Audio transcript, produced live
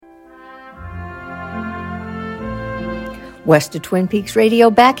West of Twin Peaks Radio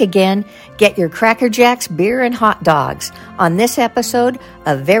back again. Get your Cracker Jacks, beer, and hot dogs. On this episode,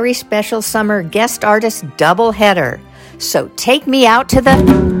 a very special summer guest artist doubleheader. So take me out to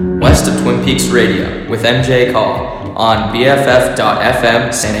the West of Twin Peaks Radio with MJ Call on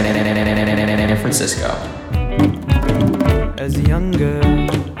BFF.FM San Francisco. As a young girl,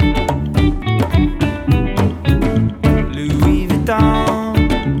 Louis Vuitton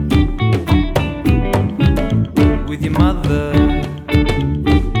with your mother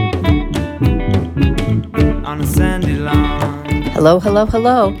on a sandy lawn. Hello, hello,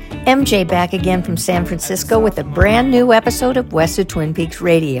 hello. MJ back again from San Francisco with a brand new episode of West of Twin Peaks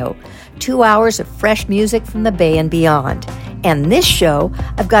Radio. 2 hours of fresh music from the Bay and beyond. And this show,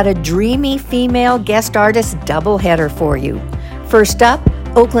 I've got a dreamy female guest artist doubleheader for you. First up,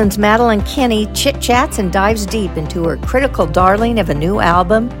 Oakland's Madeline Kenney chit-chats and dives deep into her critical darling of a new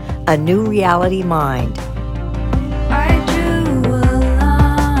album, A New Reality Mind.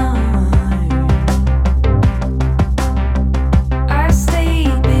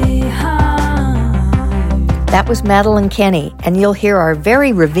 That was Madeline Kenney, and you'll hear our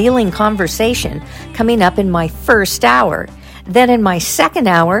very revealing conversation coming up in my first hour. Then in my second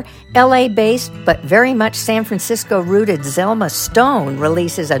hour, LA-based but very much San Francisco-rooted Zelma Stone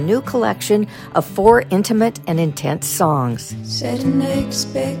releases a new collection of 4 intimate and intense songs. Setting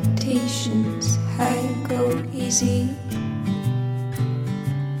expectations, high go easy.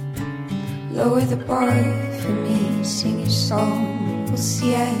 Lower the bar for me, sing a song. We'll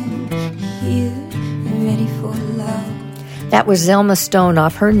see I'm here and ready for love. That was Zelma Stone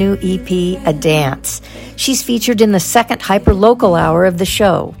off her new EP, A Dance. She's featured in the second hyper-local hour of the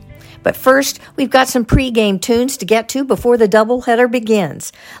show. But first, we've got some pre-game tunes to get to before the doubleheader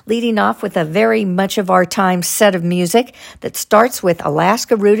begins, leading off with a very much of our time set of music that starts with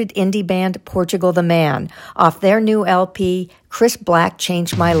Alaska-rooted indie band Portugal the Man off their new LP, Chris Black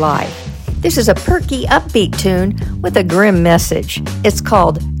Changed My Life. This is a perky, upbeat tune with a grim message. It's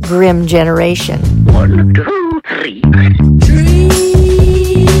called Grim Generation. 1, 2, 3.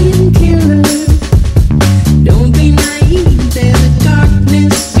 Dream killer, don't be naive. There's a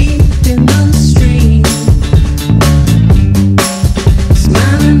darkness deep in the stream.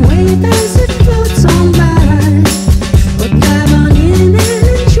 Smiling wave as it floats on by, but dive on in and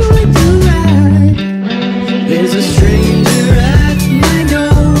enjoy the ride. There's a stranger at my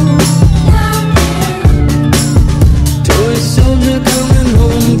door. Toy soldier coming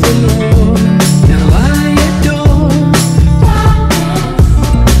home from war. Now I adore.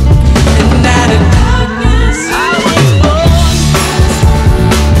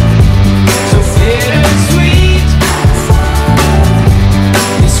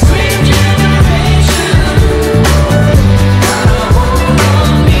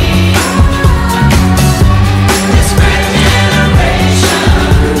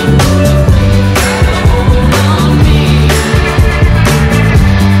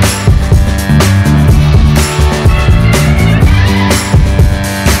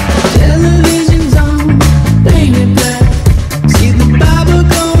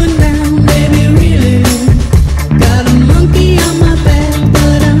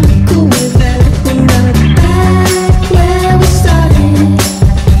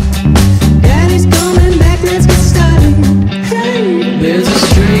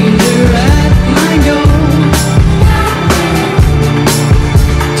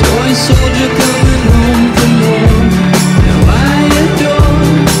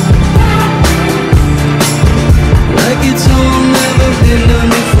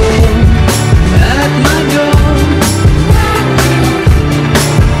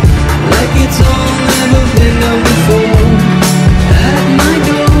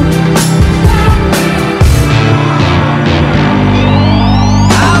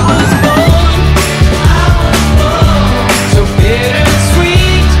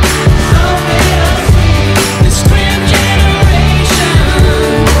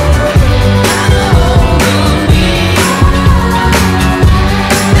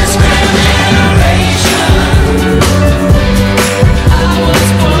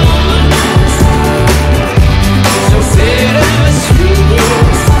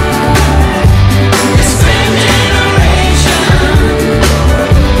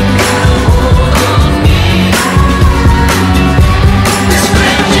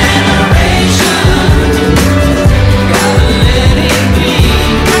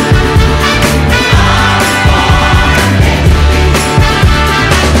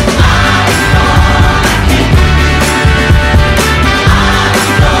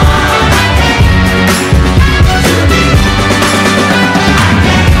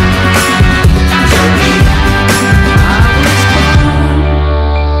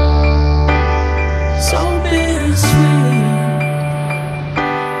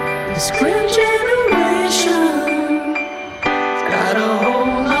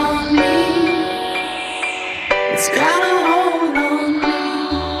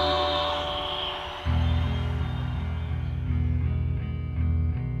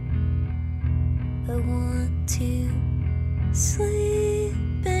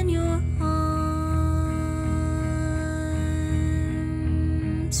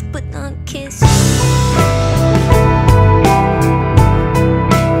 but not kiss.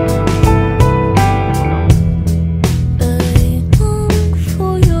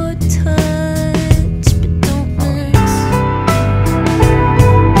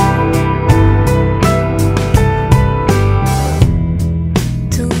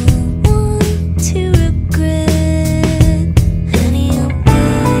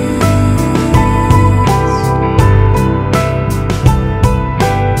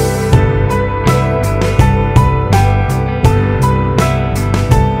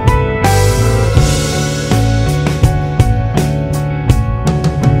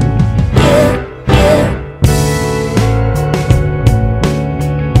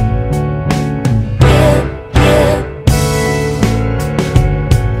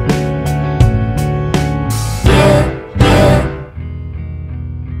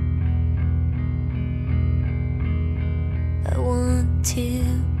 I want to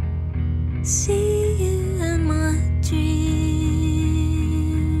see you in my dreams,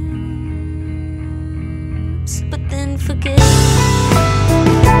 but then forget.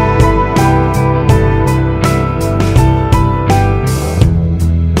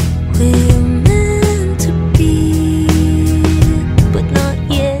 We're meant to be, but not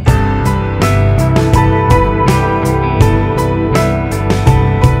yet.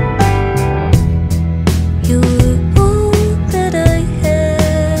 You're all that I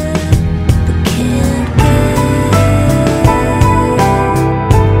have, but can't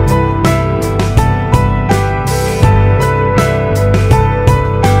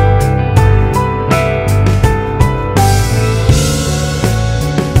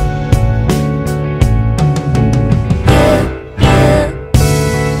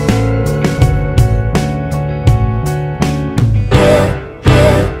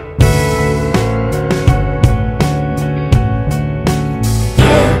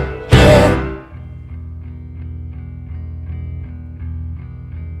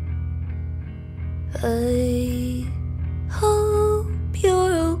I hope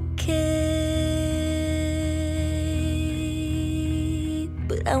you're okay,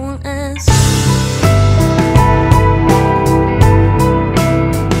 but I won't ask.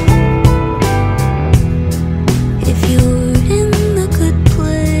 If you're in a good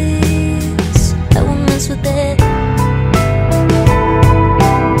place, I won't mess with that.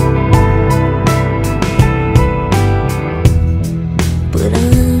 But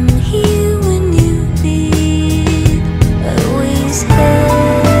I'm here when you need, I always have.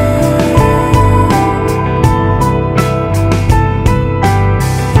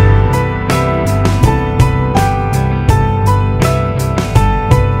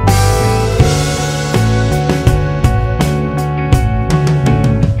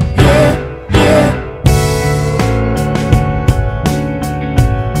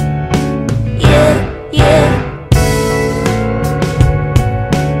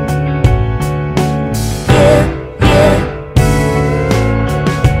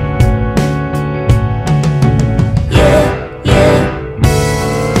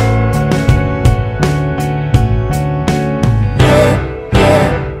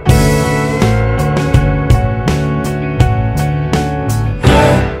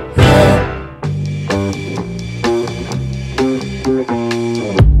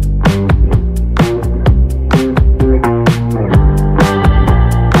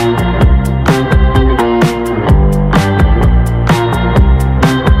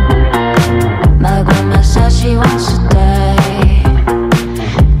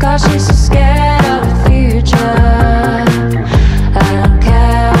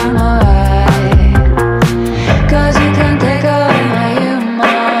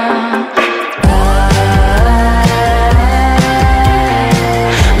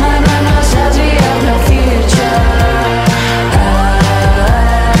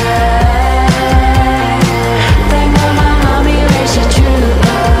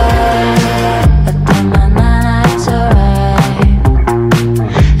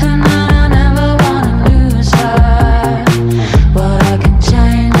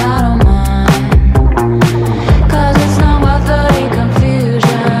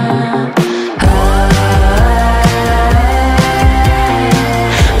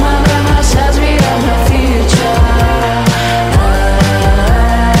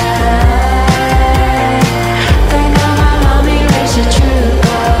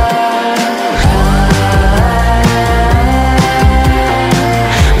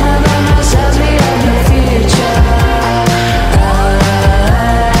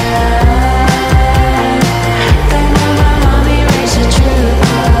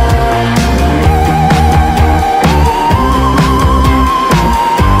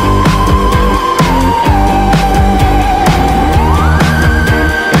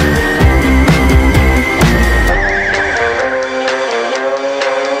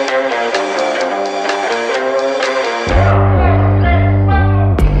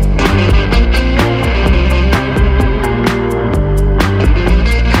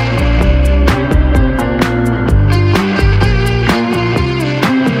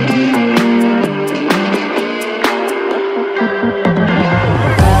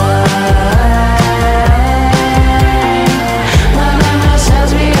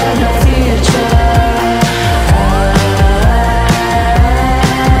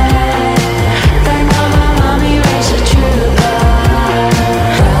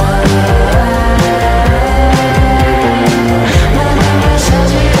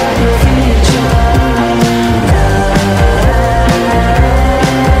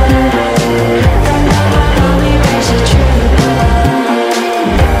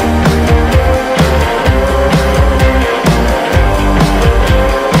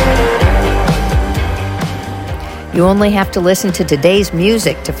 You only have to listen to today's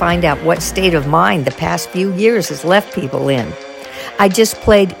music to find out what state of mind the past few years has left people in. I just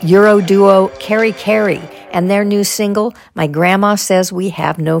played Euro duo Carrie Carey and their new single, My Grandma Says We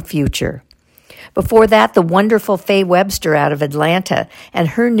Have No Future. Before that, the wonderful Faye Webster out of Atlanta and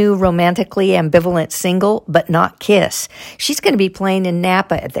her new romantically ambivalent single, But Not Kiss. She's going to be playing in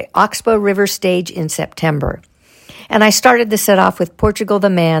Napa at the Oxbow River Stage in September. And I started the set off with Portugal the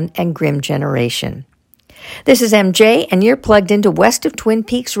Man and Grim Generation. This is MJ, and you're plugged into West of Twin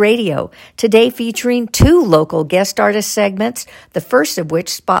Peaks Radio, today featuring 2 local guest artist segments, the first of which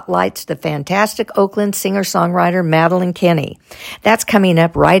spotlights the fantastic Oakland singer-songwriter Madeline Kenney. That's coming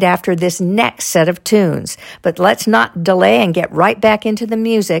up right after this next set of tunes. But let's not delay and get right back into the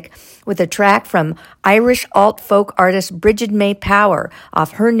music with a track from Irish alt-folk artist Bridget May Power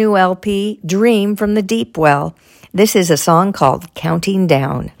off her new LP, Dream from the Deep Well. This is a song called Counting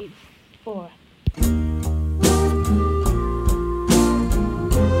Down. 4.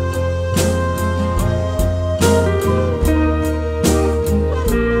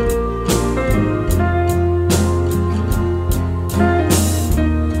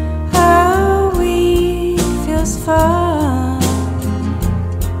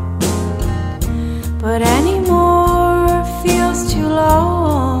 But anymore feels too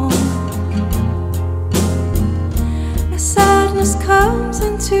long. A sadness comes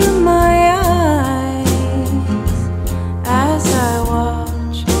into my eyes as I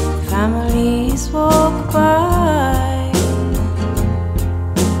watch families walk by.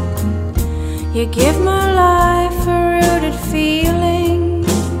 You give my life a rooted feeling.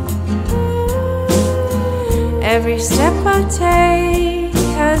 Every step I take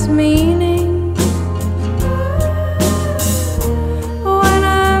has meaning.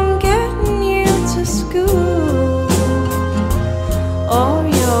 Or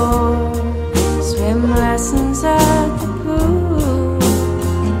your swim lessons at the pool.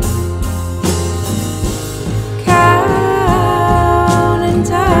 Counting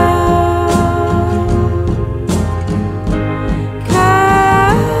down,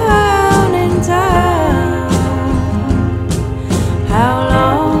 counting down. How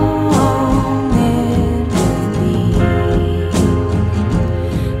long it will be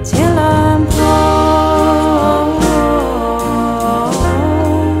till I'm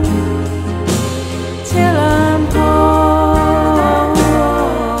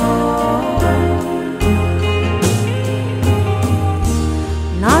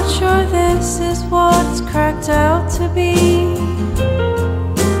out to be.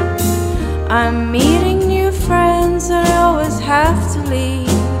 I'm meeting new friends that I always have to leave.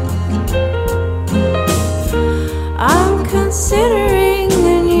 I'm considering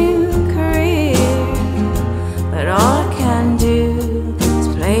a new career, but all I can do is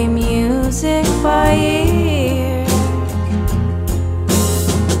play music by ear.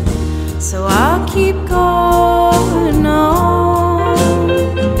 So I'll keep going on.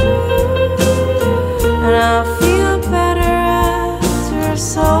 I'll feel better after a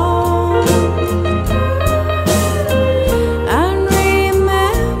song and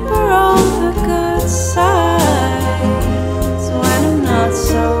remember all the good sides when I'm not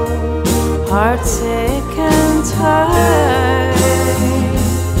so heartsick and tired.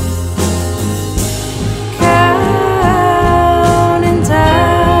 Counting down,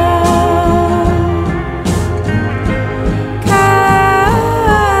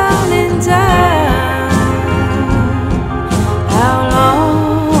 counting down.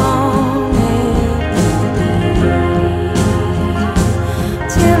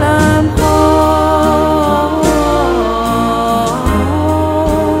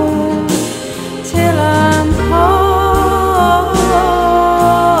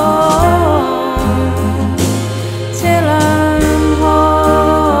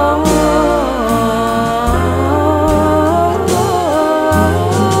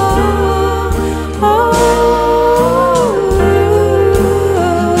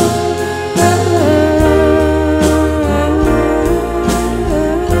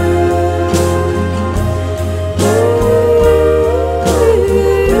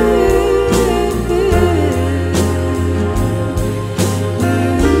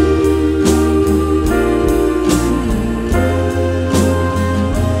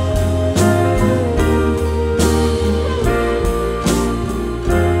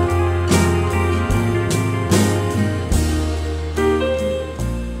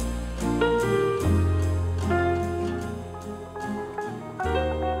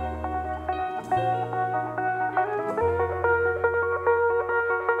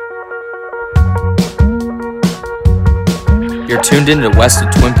 You're tuned into West of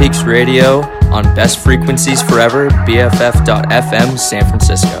Twin Peaks Radio on Best Frequencies Forever, BFF.FM, San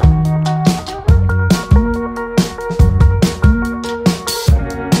Francisco.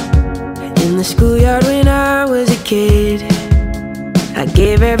 In the schoolyard when I was a kid, I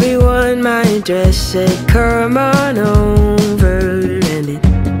gave everyone my address, said come on over, and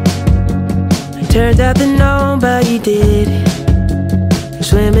it turns out that nobody did.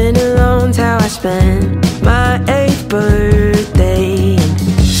 Swimming alone's how I spent my 8th birthday.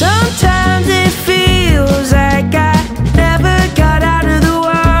 Sometimes it feels like I never got out of the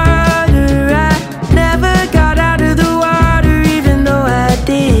water. I never got out of the water, even though I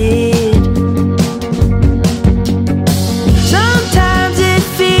did. Sometimes it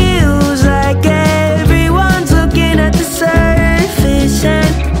feels like everyone's looking at the surface, and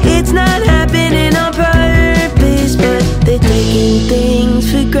it's not happening on purpose, but they're taking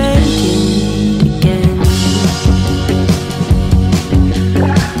things for granted again.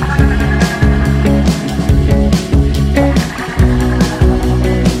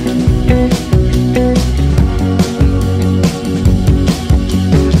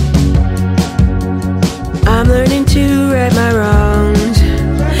 I'm learning to right my wrongs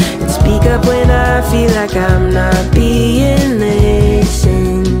and speak up when I feel like I'm not being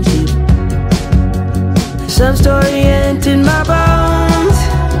listened to. Some story entered my bones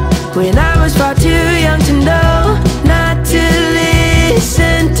when I was far too young to know not to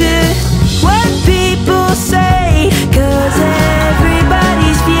listen to what people say, 'cause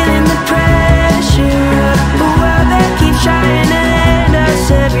everybody's feeling the pressure of a world that keeps trying to end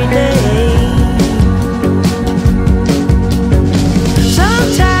us every day.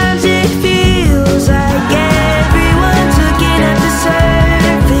 Sometimes it feels like everyone's looking at the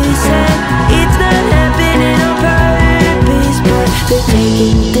surface, and it's not happening on purpose, but they're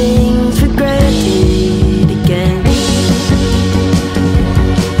taking things for granted again.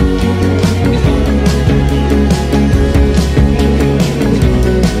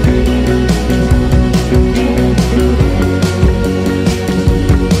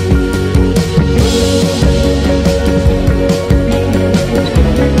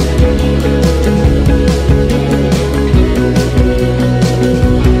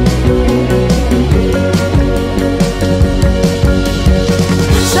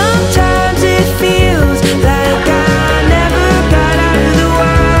 Sometimes it feels like I never got out of the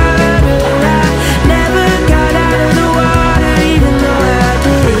water. I never got out of the water, even though I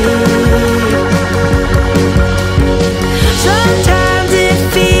did. Sometimes it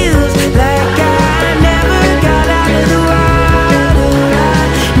feels like I never got out of the water. I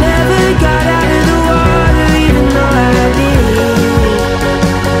never got out of the water, even though I did.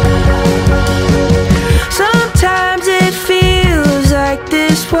 Sometimes it feels like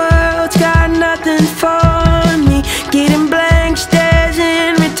this world's got nothing for me, getting blank stares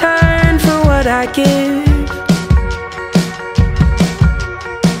in return for what I give.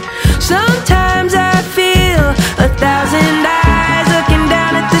 Sometimes I feel 1,000 eyes looking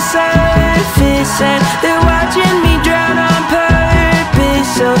down at the surface, and they're watching me drown on purpose,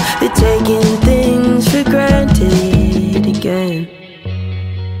 so they're taking things for granted again.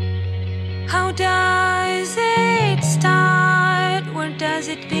 How does it start? Where does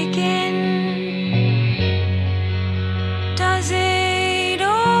it begin? Does it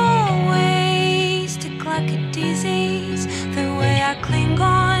always stick like a disease? The way I cling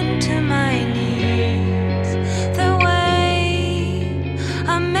on to my knees, the way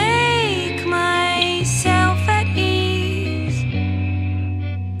I make myself at ease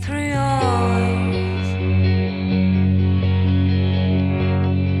through yours.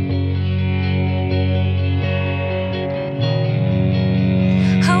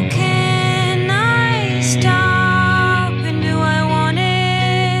 How can I stop, and do I want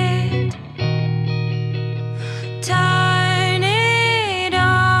it? Turn it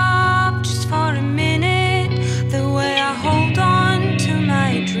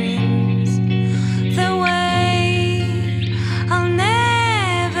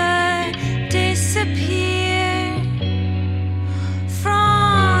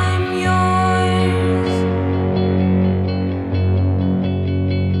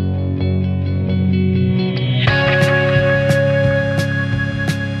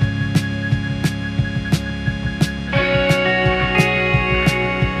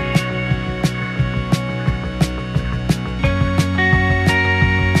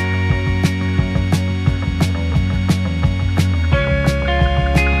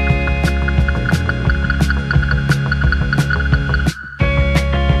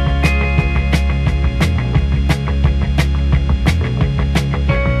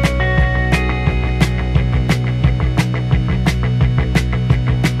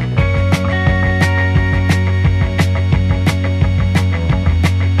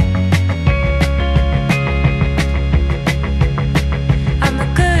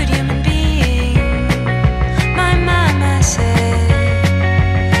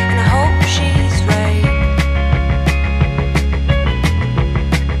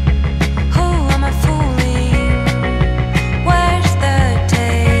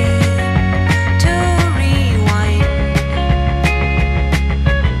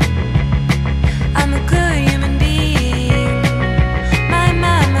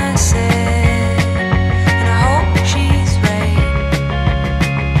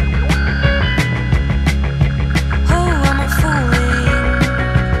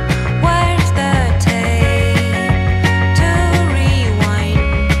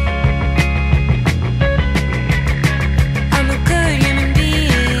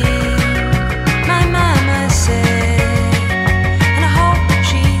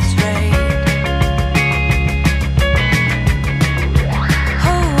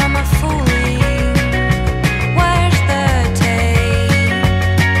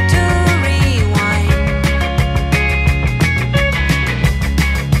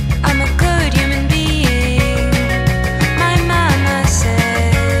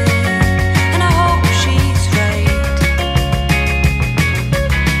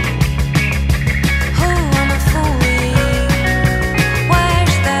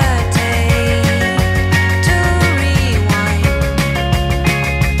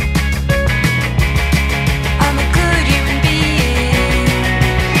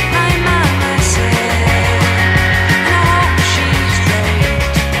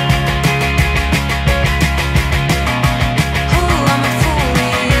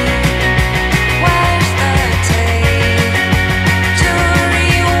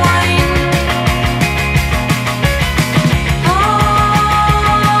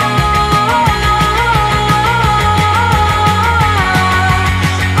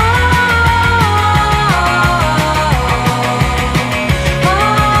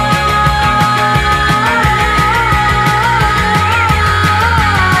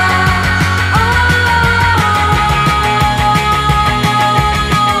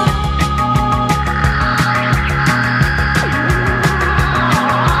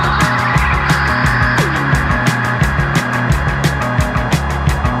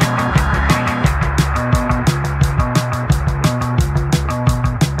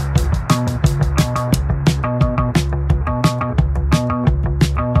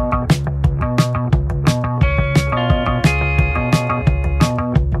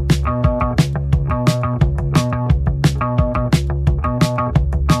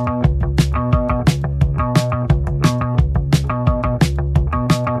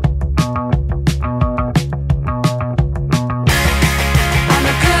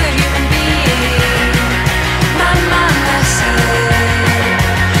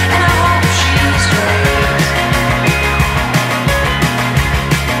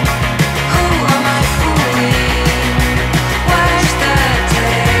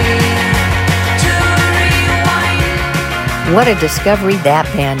What a discovery that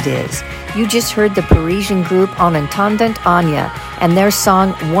band is. You just heard the Parisian group En Entendant Anya and their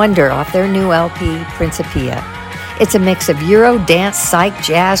song Wonder off their new LP, Principia. It's a mix of Euro, dance, psych,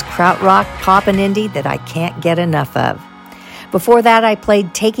 jazz, krautrock, pop, and indie that I can't get enough of. Before that, I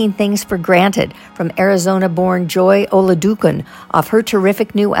played Taking Things for Granted from Arizona-born Joy Oladokun off her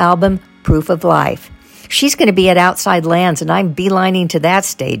terrific new album, Proof of Life. She's going to be at Outside Lands, and I'm beelining to that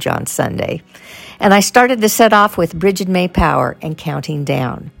stage on Sunday. And I started the set off with Bridget May Power and Counting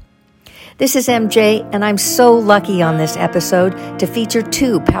Down. This is MJ, and I'm so lucky on this episode to feature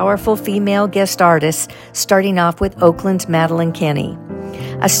two powerful female guest artists, starting off with Oakland's Madeline Kenney.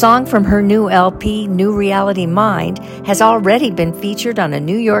 A song from her new LP, New Reality Mind, has already been featured on a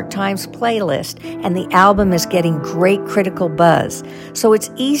New York Times playlist, and the album is getting great critical buzz. So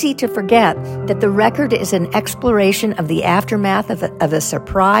it's easy to forget that the record is an exploration of the aftermath of a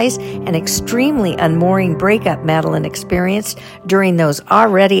surprise and extremely unmooring breakup Madeline experienced during those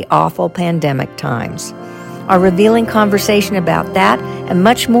already awful pandemic times. Our revealing conversation about that and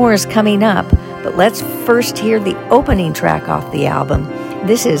much more is coming up, but let's first hear the opening track off the album.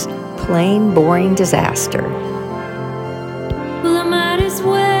 This is Plain Boring Disaster. Well, I might as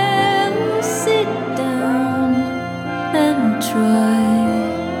well sit down and try.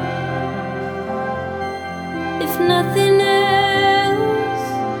 If nothing else,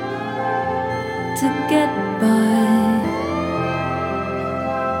 to get by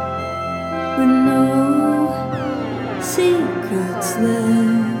with no secrets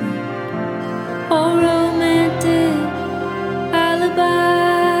left or romantic alibis.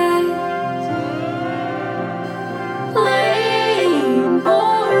 Plain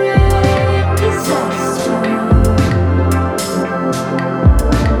boring disaster.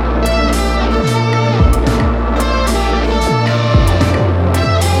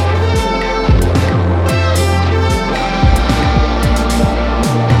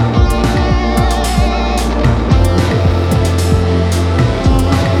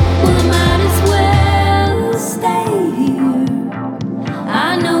 Well, I might as well stay here.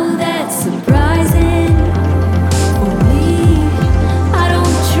 I know that's surprising for me. I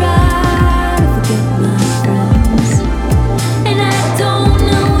don't try to forget my friends, and I don't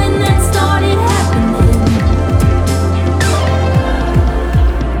know when that started happening.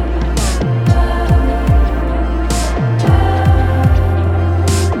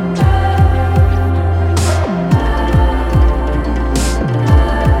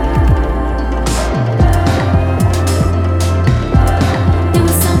 There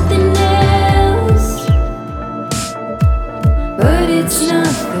was something else, but it's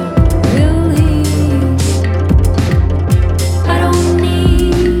nothing really. I don't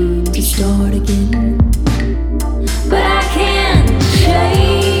need to start again, but I can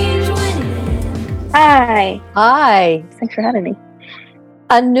change when it ends. Hi. Hi. Thanks for having me.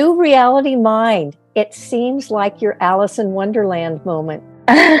 A New Reality Mind. It seems like your Alice in Wonderland moment.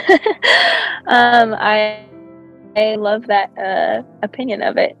 I love that opinion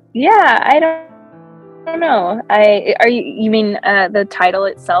of it. Yeah, I don't know. You mean the title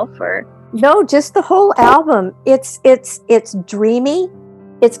itself, or? No, just the whole album. It's dreamy,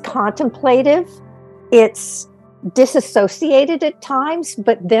 it's contemplative, it's disassociated at times,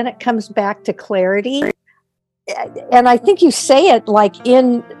 but then it comes back to clarity. And I think you say it like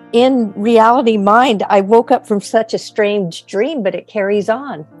in Reality Mind, I woke up from such a strange dream, but it carries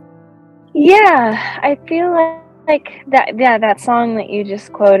on. Yeah, I feel like that. Yeah, that song that you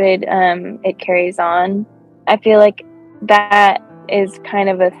just quoted, it carries on. I feel like that is kind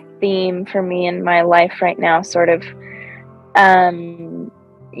of a theme for me in my life right now. Sort of.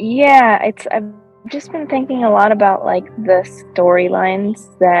 Yeah, I've just been thinking a lot about like the storylines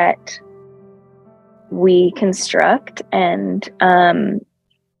that we construct, and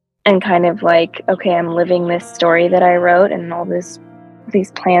kind of like, okay, I'm living this story that I wrote, and all these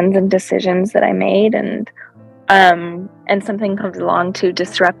plans and decisions that I made, and something comes along to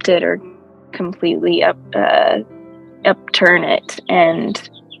disrupt it or completely upturn it, and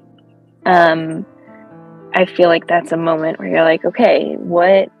I feel like that's a moment where you're like, okay,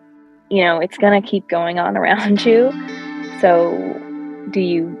 what, it's gonna keep going on around you, so do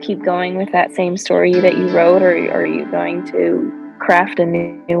you keep going with that same story that you wrote, or are you going to craft a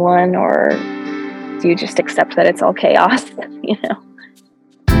new one, or do you just accept that it's all chaos? If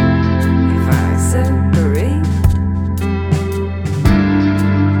I separate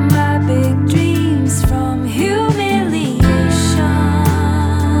my big dreams from humiliation,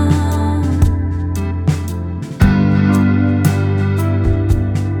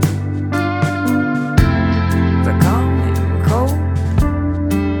 the common cold,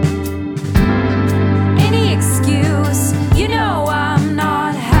 any excuse you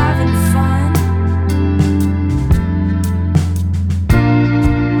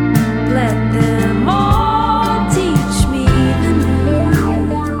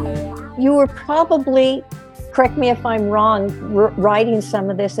probably, correct me if I'm wrong, writing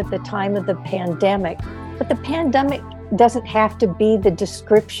some of this at the time of the pandemic, but the pandemic doesn't have to be the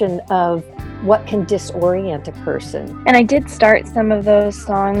description of what can disorient a person. And I did start some of those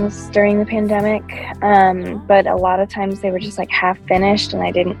songs during the pandemic, but a lot of times they were just like half finished and I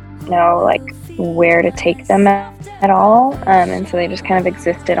didn't know like where to take them at all. And so they just kind of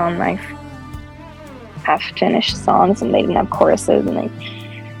existed on my half finished songs, and they didn't have choruses, and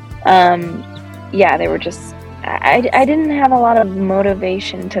they were just, I didn't have a lot of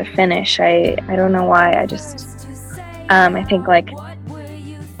motivation to finish. I don't know why. I just, I think like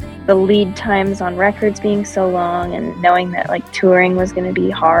the lead times on records being so long and knowing that like touring was going to be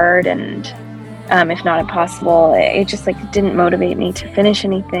hard and if not impossible, it just like didn't motivate me to finish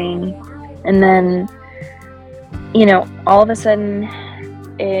anything. And then, all of a sudden,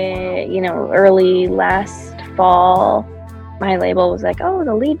 early last fall, my label was like, oh,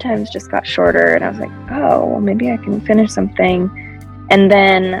 the lead times just got shorter. And I was like, oh, well, maybe I can finish something. And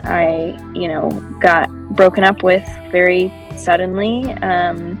then I, got broken up with very suddenly.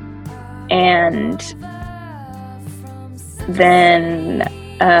 And then,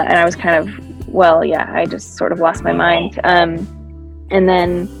 and I was kind of, I just sort of lost my mind. And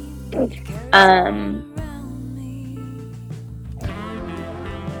then,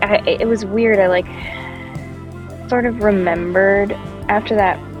 it was weird. I like sort of remembered after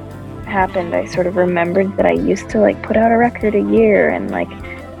that happened, I sort of remembered that I used to like put out a record a year and like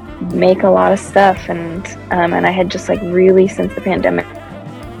make a lot of stuff. And I had just like really, since the pandemic,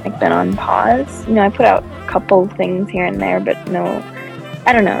 like been on pause. I put out a couple things here and there, but no,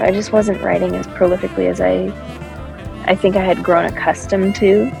 I don't know. I just wasn't writing as prolifically as I think I had grown accustomed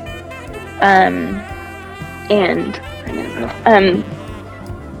to. And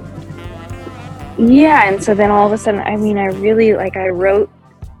so then all of a sudden, I really, like, I wrote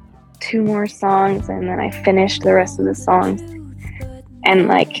 2 more songs and then I finished the rest of the songs and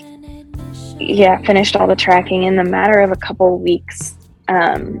finished all the tracking in the matter of a couple weeks.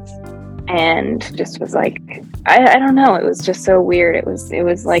 And just was like, I don't know, it was just so weird. It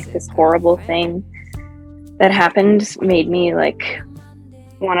was like this horrible thing that happened made me like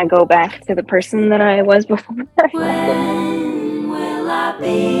want to go back to the person that I was before. When will I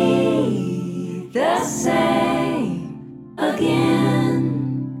be the same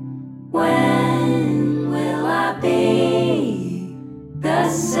again? When will I be the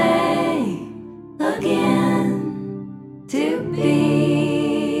same again? To be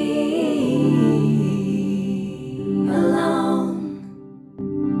alone,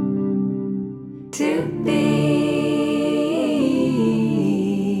 to be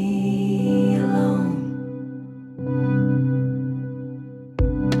alone.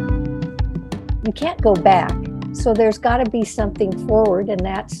 You can't go back, so there's got to be something forward, and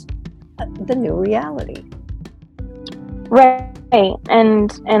that's the new reality. Right.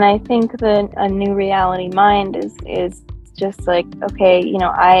 And I think that a new reality mind is just like, okay,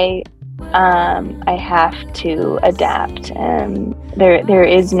 I have to adapt, and there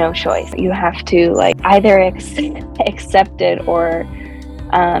is no choice. You have to like either accept it or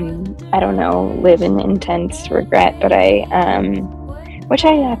I don't know, live in intense regret. But which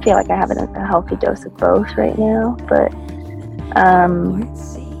I feel like I have a healthy dose of both right now. But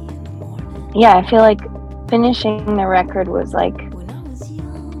I feel like finishing the record was like,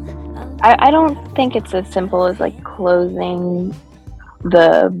 I don't think it's as simple as like closing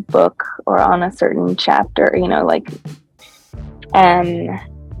the book or on a certain chapter,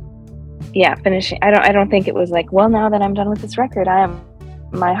 finishing. I don't think it was like, well, now that I'm done with this record,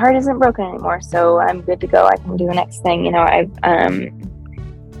 my heart isn't broken anymore, so I'm good to go. I can do the next thing. I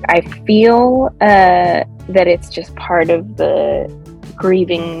feel that it's just part of the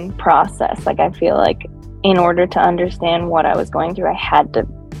grieving process. Like, I feel like in order to understand what I was going through, I had to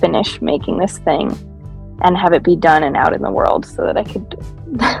finish making this thing and have it be done and out in the world so that I could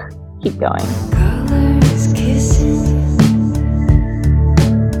keep going. Colors kissing.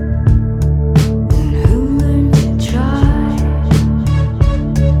 And who learned to try?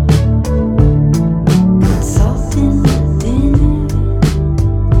 Put salt in the dinner.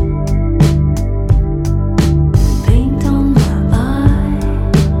 Paint on my eye.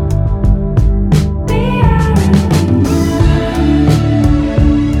 Be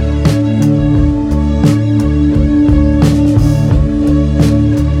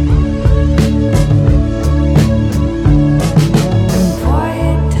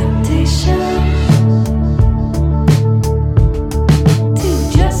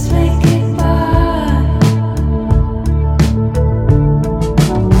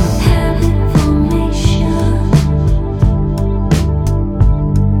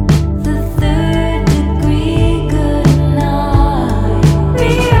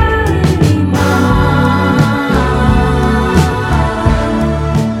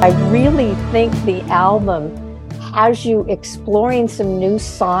really think the album has you exploring some new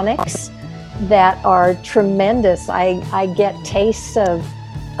sonics that are tremendous. I get tastes of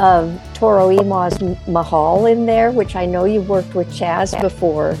Toro Ima's Mahal in there, which I know you've worked with Chaz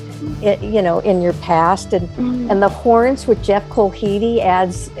before, in your past, and the horns with Jeff Colheedy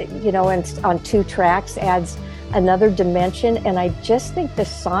adds, and on 2 tracks adds another dimension. And I just think the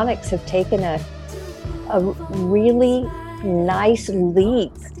sonics have taken a really nice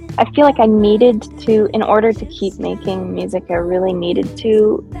leap. I feel like I needed to, in order to keep making music, I really needed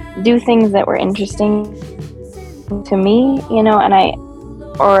to do things that were interesting to me, and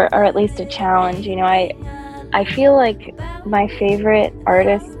or at least a challenge. I feel like my favorite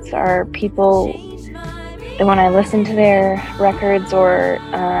artists are people that when I listen to their records or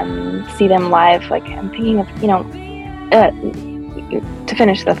see them live, like I'm thinking of, to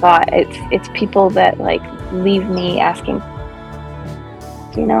finish the thought, it's people that like leave me asking,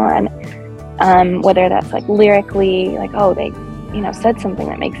 and whether that's like lyrically, like, oh, they, said something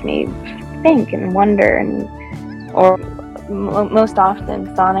that makes me think and wonder, or most often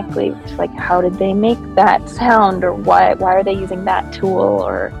sonically, like, how did they make that sound, or why are they using that tool,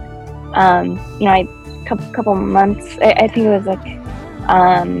 or couple months, I think it was like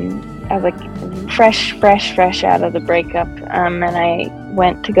I was like fresh out of the breakup, and I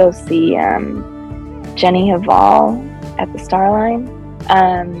went to go see Jenny Haval at the Starline,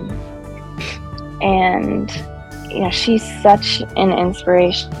 and she's such an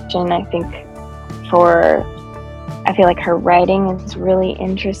inspiration. I think I feel like her writing is really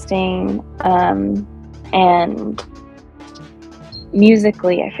interesting, and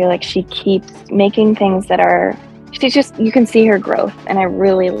musically, I feel like she keeps making things that are, you can see her growth, and I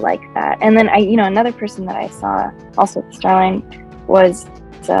really like that. And then another person that I saw also at the Starline was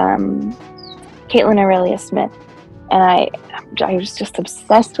Caitlin Aurelia Smith, and I was just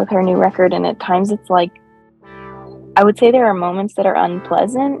obsessed with her new record. And at times it's like, I would say there are moments that are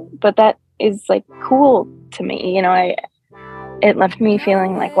unpleasant, but that is like cool to me. It left me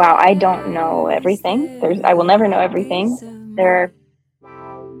feeling like, wow, I don't know everything. I will never know everything. There are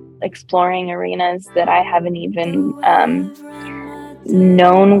exploring arenas that I haven't even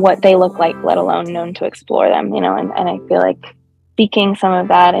known what they look like, let alone known to explore them, and I feel like seeking some of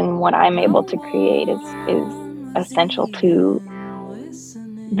that and what I'm able to create is essential to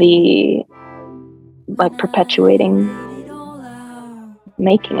the like perpetuating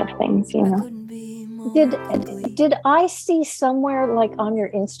making of things, Did I see somewhere, like on your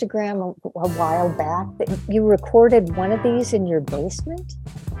Instagram a while back, that you recorded one of these in your basement?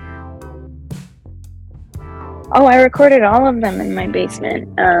 Oh, I recorded all of them in my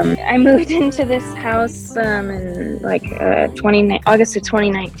basement. I moved into this house in like August of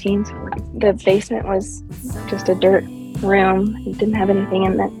 2019. So the basement was just a dirt room. It didn't have anything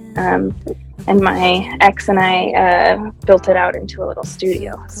in it. And my ex and I built it out into a little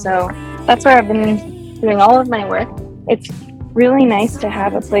studio. So that's where I've been doing all of my work. It's really nice to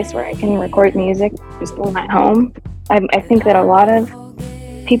have a place where I can record music just in my home. I think that a lot of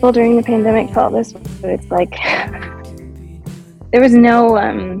people during the pandemic felt this, but it's like there was no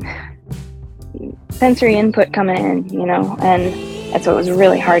sensory input coming in, and so it was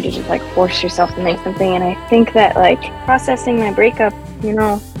really hard to just like force yourself to make something. And I think that like processing my breakup,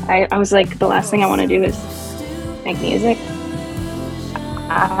 I was like, the last thing I want to do is make music.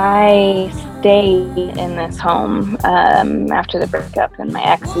 I stayed in this home after the breakup, and my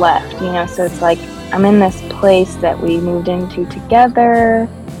ex left, so it's like I'm in this place that we moved into together,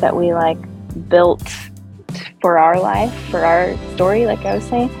 that we like built for our life, for our story, like I was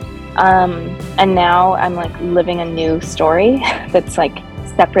saying, and now I'm like living a new story that's like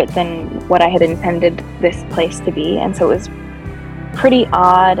separate than what I had intended this place to be. And so it was pretty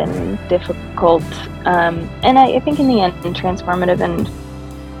odd and difficult, and I think in the end transformative and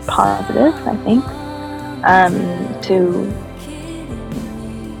positive, I think, to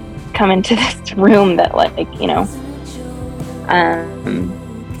come into this room that like,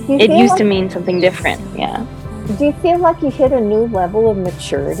 it used to mean something different. Yeah. Do you feel like you hit a new level of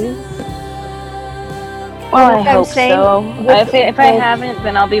maturity? Well, I hope so. If I haven't,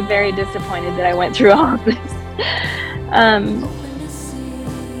 then I'll be very disappointed that I went through all of this.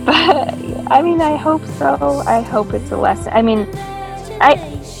 But I mean, I hope so. I hope it's a lesson. I mean,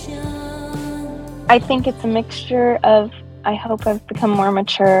 I think it's a mixture of, I hope I've become more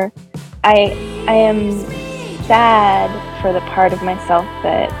mature. I am sad for the part of myself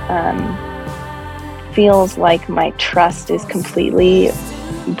that feels like my trust is completely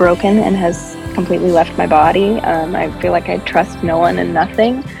broken and has completely left my body. I feel like I trust no one and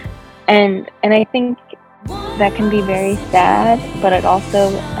nothing, and I think that can be very sad, but it also,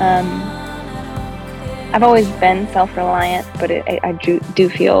 I've always been self-reliant, but I do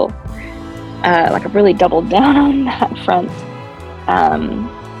feel like I've really doubled down on that front.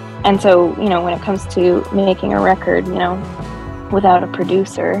 And so, when it comes to making a record, without a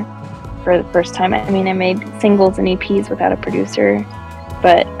producer for the first time, I made singles and EPs without a producer,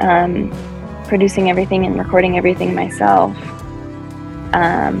 but producing everything and recording everything myself,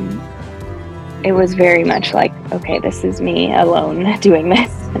 it was very much like, okay, this is me alone doing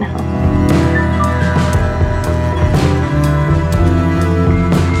this,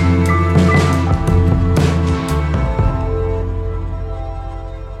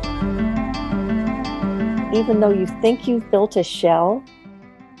 Even though you think you've built a shell,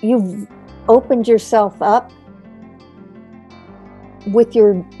 you've opened yourself up with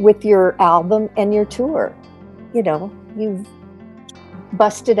your album and your tour. You've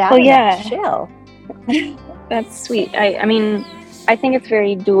busted out of that shell. That's sweet. I think it's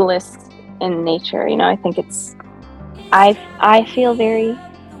very dualist in nature. I think I feel very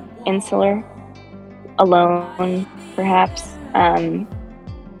insular, alone, perhaps.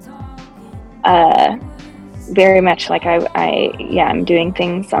 Very much like I'm doing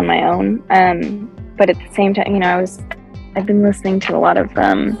things on my own. But at the same time, I've been listening to a lot of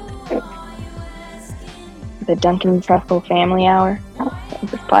the Duncan Trussell Family Hour,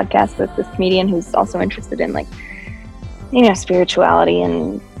 this podcast with this comedian who's also interested in spirituality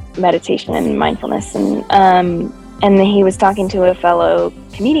and meditation and mindfulness, and he was talking to a fellow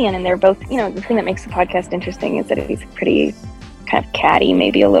comedian, and they're both, the thing that makes the podcast interesting is that he's pretty kind of catty,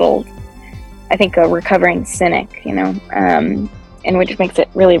 maybe a little, I think, a recovering cynic, and which makes it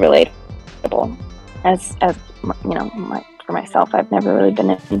really relatable. As for myself, I've never really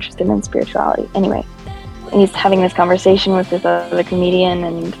been interested in spirituality. Anyway, he's having this conversation with this other comedian,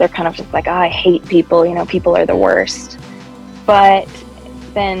 and they're kind of just like, I hate people. People are the worst. But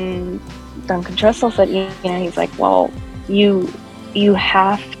then Duncan Trussell said, he's like, well, you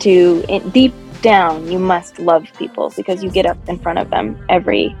have to, deep down, you must love people because you get up in front of them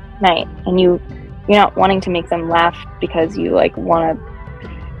every night, and you're not wanting to make them laugh because you want to,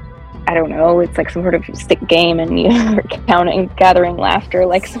 I don't know, it's like some sort of stick game, and you're gathering laughter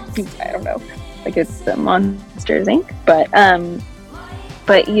like something, I don't know, like it's the Monsters Inc.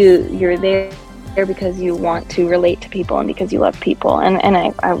 But you're there because you want to relate to people and because you love people, and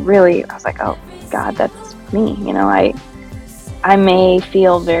I was like, oh God, that's me. I may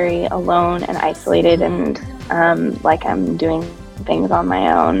feel very alone and isolated and like I'm doing things on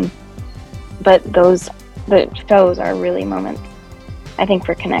my own, but the shows are really moments, I think,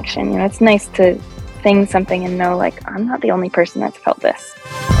 for connection. It's nice to sing something and know, like, I'm not the only person that's felt this.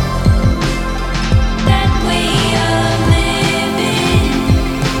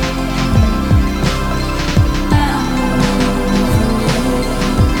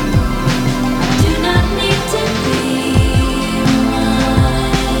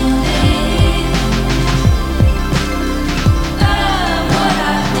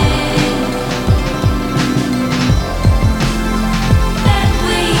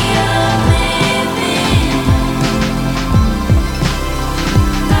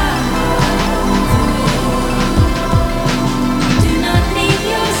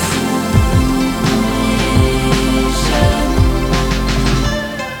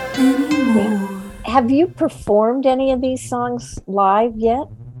 Have you performed any of these songs live yet?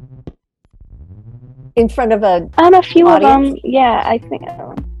 In front of a few audience? of them, yeah, I think.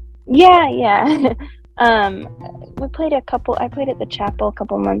 Yeah. We played I played at the Chapel a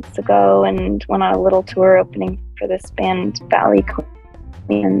couple months ago and went on a little tour opening for this band Valley Queen,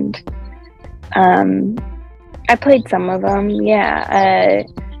 and I played some of them, yeah.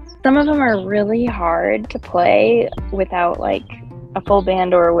 Some of them are really hard to play without like a full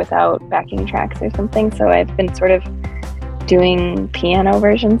band or without backing tracks or something, so I've been sort of doing piano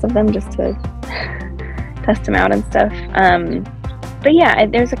versions of them just to test them out and stuff. But yeah,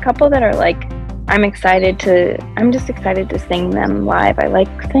 there's a couple that are like, I'm just excited to sing them live. I like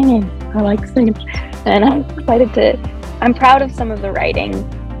singing, and I'm proud of some of the writing.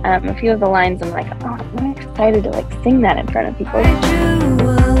 A few of the lines, I'm like, oh, I'm excited to like sing that in front of people.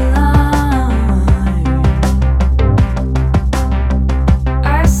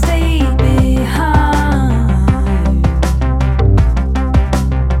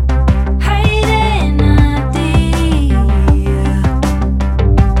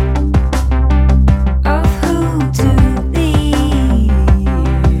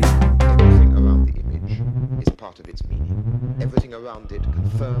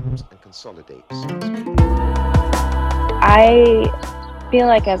 feel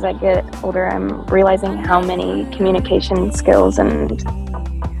like as I get older, I'm realizing how many communication skills and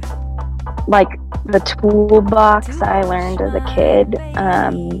like the toolbox I learned as a kid,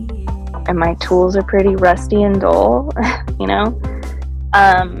 and my tools are pretty rusty and dull, you know,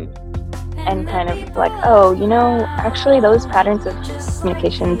 and kind of like, oh, you know, actually those patterns of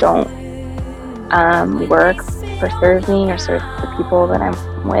communication don't work or serve me or serve the people that I'm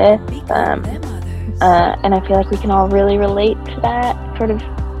with, and I feel like we can all really relate to that sort of,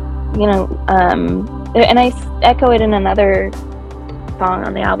 you know, and I echo it in another song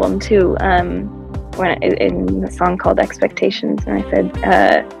on the album too, when in the song called Expectations, and I said,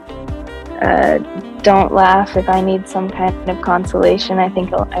 don't laugh if I need some kind of consolation. I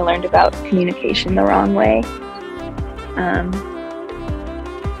think I learned about communication the wrong way.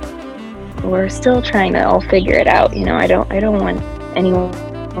 We're still trying to all figure it out, you know. I don't want anyone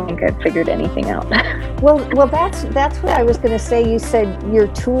to think I've figured anything out. Well, that's what I was going to say. You said your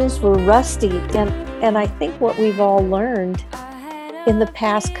tools were rusty, and I think what we've all learned in the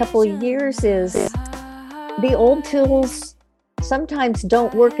past couple of years is the old tools sometimes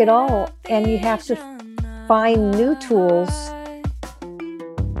don't work at all, and you have to find new tools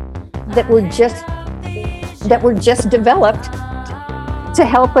that were just developed to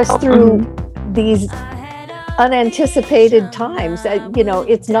help us through these unanticipated times. You know,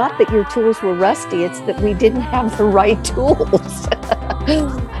 it's not that your tools were rusty, it's that we didn't have the right tools.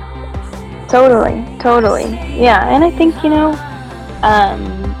 Totally. Yeah, and I think, you know,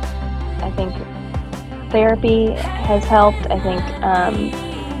 I think therapy has helped. I think,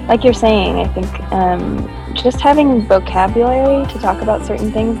 like you're saying, I think just having vocabulary to talk about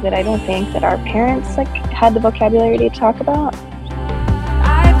certain things that I don't think that our parents like had the vocabulary to talk about.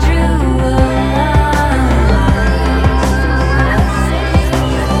 I drew a line.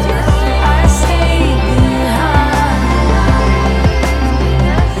 I stayed behind.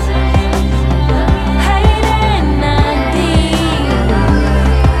 Hate and idea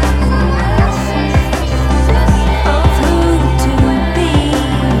of who to be.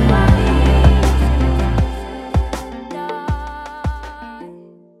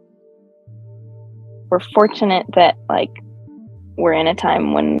 We're fortunate that like we're in a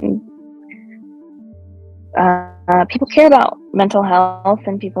time when people care about mental health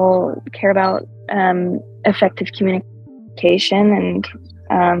and people care about effective communication, and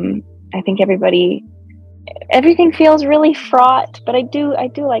I think everything feels really fraught, but I do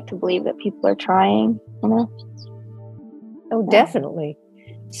like to believe that people are trying, you know. Oh, definitely.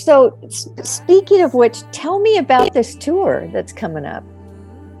 So speaking of which, tell me about this tour that's coming up.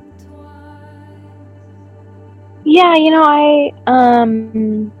 Yeah, you know,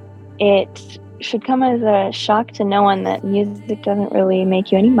 it should come as a shock to no one that music doesn't really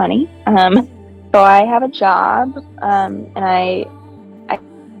make you any money. So I have a job, and I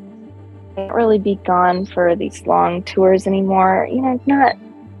can't really be gone for these long tours anymore. You know,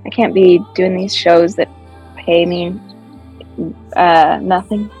 I can't be doing these shows that pay me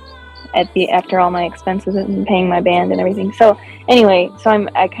nothing after all my expenses and paying my band and everything. So anyway,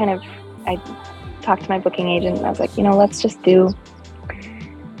 I talked to my booking agent and I was like, you know, let's just do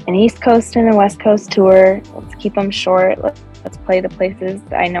an East Coast and a West Coast tour. Let's keep them short. Let's play the places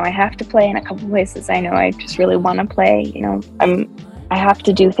I know I have to play, and a couple places I know I just really want to play. You know, I have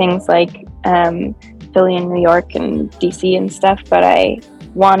to do things like Philly and New York and DC and stuff, but I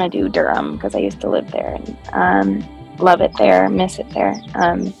want to do Durham because I used to live there and love it there, miss it there.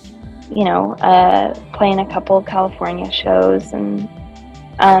 You know, playing a couple California shows, and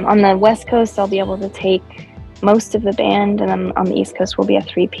on the West Coast, I'll be able to take most of the band, and then on the East Coast, will be a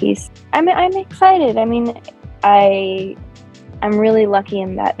 3-piece. I'm excited. I mean, I'm really lucky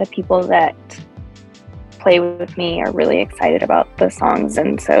in that the people that play with me are really excited about the songs,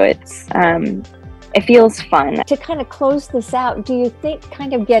 and so it feels fun. To kind of close this out, do you think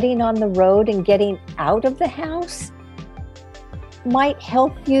kind of getting on the road and getting out of the house might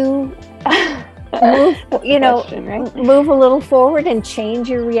help you move, you know, question, right? move a little forward and change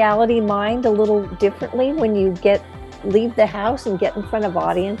your reality mind a little differently when you leave the house and get in front of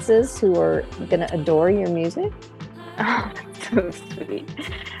audiences who are going to adore your music? Oh, that's so sweet.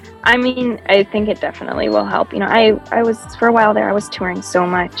 I mean, I think it definitely will help. You know, I was, for a while there, I was touring so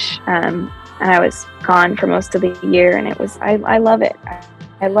much, and I was gone for most of the year, and I love it.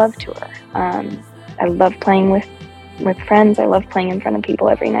 I love tour. I love playing with friends. I love playing in front of people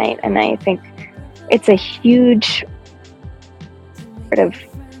every night, and I think it's a huge part of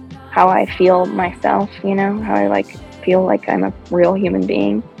how I feel myself, you know, how I feel like I'm a real human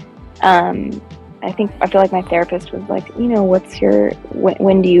being. I feel like my therapist was like, you know,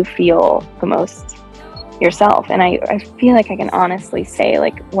 when do you feel the most yourself. And I feel like I can honestly say,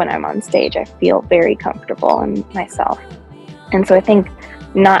 like, when I'm on stage, I feel very comfortable in myself. And so I think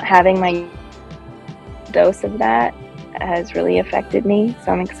not having my dose of that has really affected me.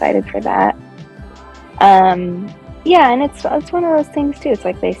 So I'm excited for that. Yeah, and it's one of those things too. It's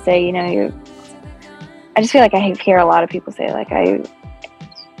like they say, you know, I just feel like I hear a lot of people say, like, I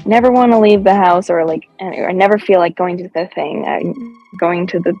never want to leave the house, or like, I never feel like going to the thing, going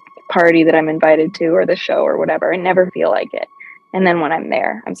to the party that I'm invited to, or the show or whatever. I never feel like it. And then when I'm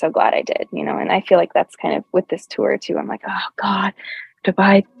there, I'm so glad I did, you know. And I feel like that's kind of with this tour too. I'm like, oh God, to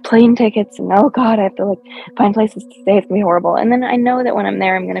buy plane tickets, and oh God, I have to like find places to stay. It's gonna be horrible. And then I know that when I'm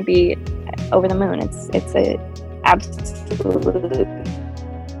there, I'm gonna be over the moon. It's a absolute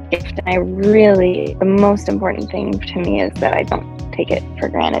gift. And I really, the most important thing to me is that I don't take it for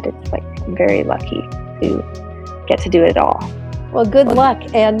granted. It's like, I'm very lucky to get to do it all. Well, good luck.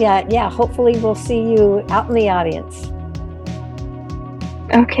 And yeah, hopefully we'll see you out in the audience.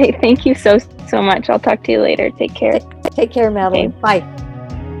 Okay, thank you so much. I'll talk to you later. Take care. Take care, Madeline. Okay. Bye.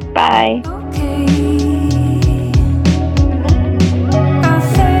 Bye. Okay. I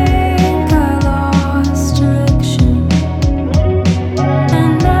think I lost direction,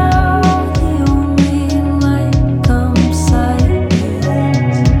 and now the only light comes silent.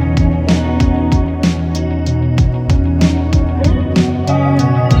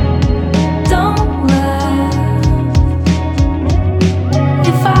 Don't laugh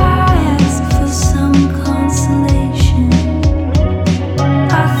if I ask for some consolation.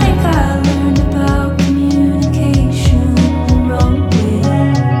 I think I learned about communication the wrong way.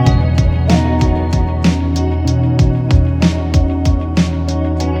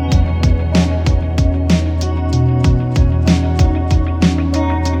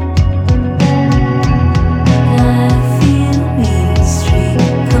 I feel Main Street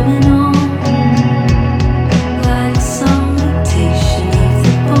coming on, like some mutation of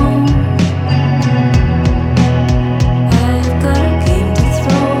the bone. I've got a game to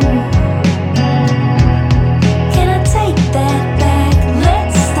throw. Can I take that back?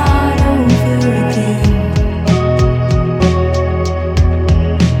 Let's start over again.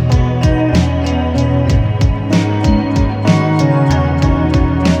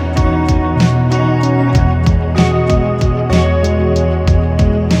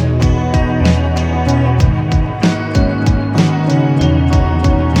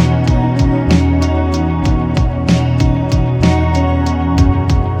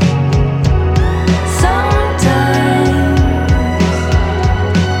 Sometimes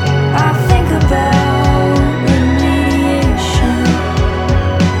I think about remediation.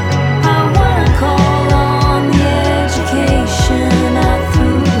 I wanna call on the education I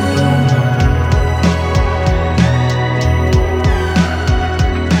threw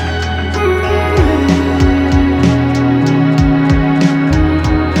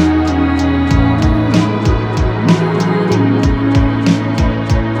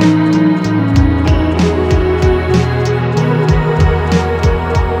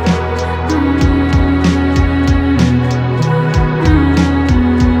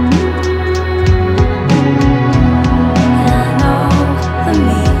I know the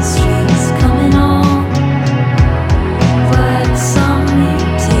Main Street's coming on, like some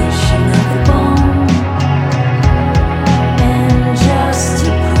mutation of the bone. And just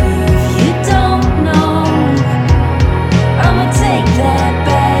to prove you don't know, I'ma take that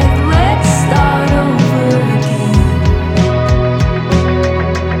back. Let's start over again.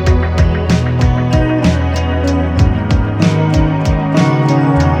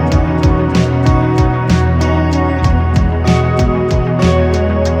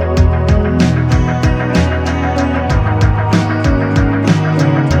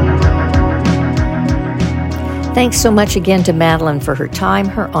 Thanks so much again to Madeline for her time,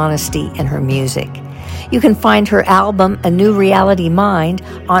 her honesty, and her music. You can find her album, A New Reality Mind,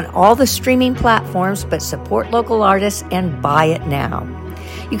 on all the streaming platforms, but support local artists and buy it now.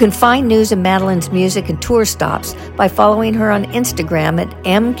 You can find news of Madeline's music and tour stops by following her on Instagram at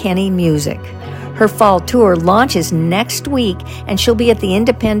mkennymusic. Her fall tour launches next week, and she'll be at the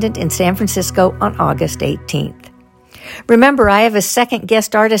Independent in San Francisco on August 18th. Remember, I have a second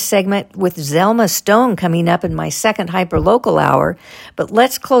guest artist segment with Zelma Stone coming up in my second hyperlocal hour, but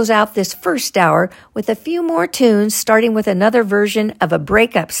let's close out this first hour with a few more tunes, starting with another version of a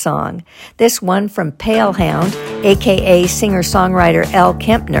breakup song. This one from Palehound, aka singer-songwriter Elle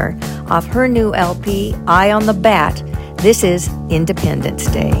Kempner, off her new LP, Eye on the Bat. This is Independence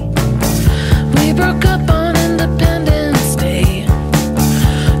Day. We broke up on Independence Day,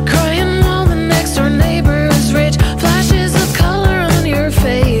 crying while the next door neighbor is rich. Flashes of color on your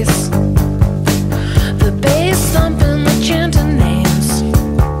face. The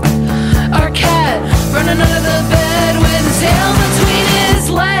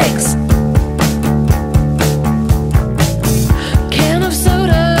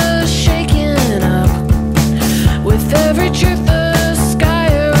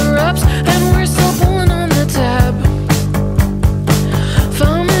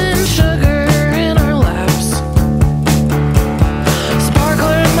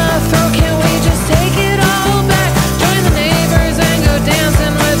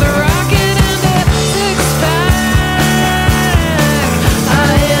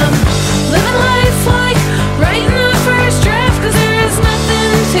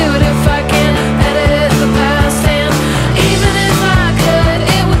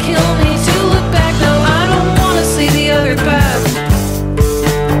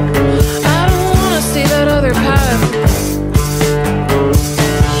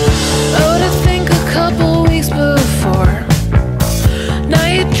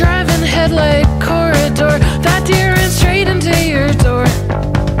late driving headlight corridor. That deer ran straight into your door.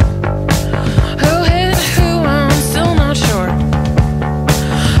 Who hit who, I'm still not sure.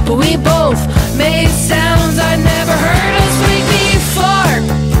 But we both made sounds I'd never heard us make before.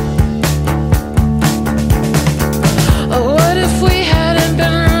 Oh, what if we hadn't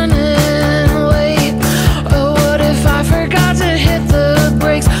been running late? Oh, what if I forgot to hit the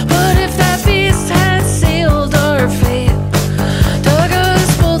brakes? What if that beast had sealed our fate? Dug us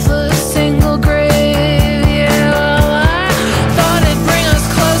both a single grave. Yeah, well, I thought it'd bring us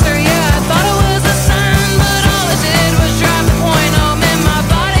closer. Yeah, I thought it was a sign, but all it did was drive the point home in my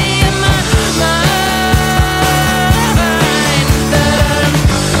body and my mind. That I'm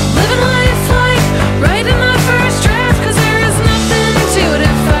living life like writing my first draft, 'cause there is nothing to it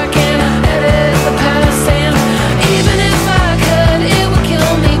if I can't edit the past. And even if I could, it would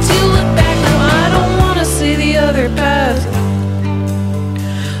kill me to look back. No, I don't wanna see the other path.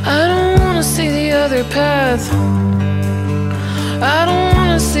 I don't wanna see the other path. I don't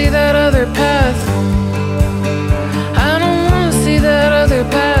wanna see that other path. I don't wanna see that other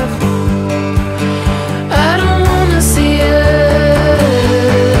path. I don't wanna see it.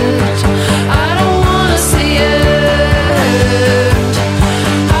 I don't wanna see it.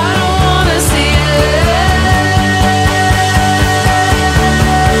 I don't wanna see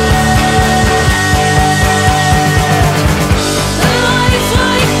life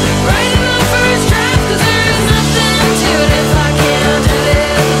like writing my first draft, 'cause there is nothing to it if I can't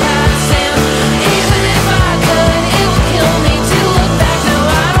edit the past. And even if I could, it would kill me to look back. No,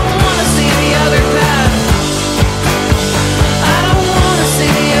 I don't wanna see the other path. I don't wanna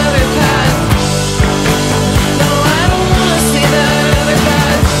see the other path. No, I don't wanna see that other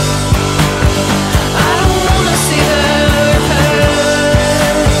path. I don't wanna see that other path.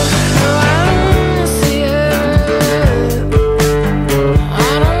 No, I don't wanna see it.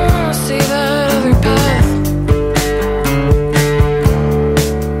 I don't wanna see that other path.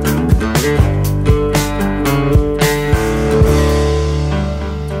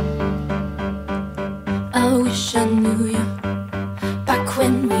 I wish I knew you back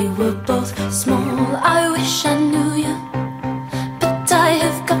when we were both small. I wish I knew you, but I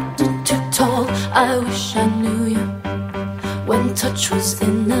have gotten too tall. I wish I knew you when touch was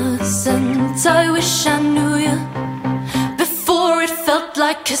innocent. I wish I knew you before it felt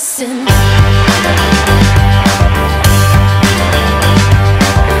like a sin.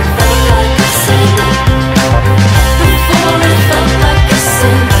 Felt like a sin. Before it felt like a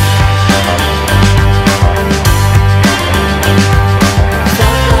sin.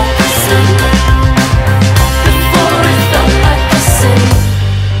 Felt like a sin. Before it felt like a sin.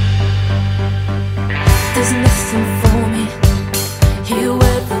 There's nothing for me here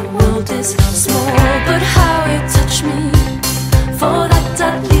where the world is small, but how you touch me, for that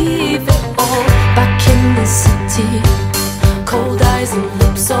I'd leave it all. Back in the city, cold eyes and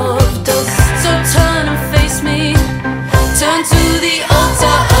lips of dust. So turn and face me, turn to the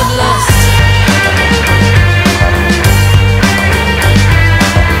altar of lust.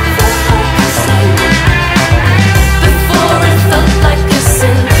 Felt like a sin. Before it felt like a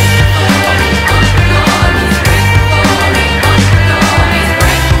sin.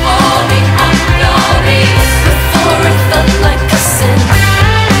 Before it felt like a sin.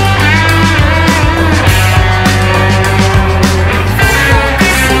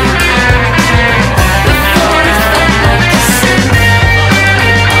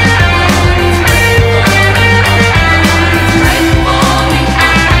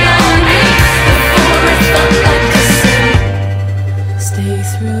 Stay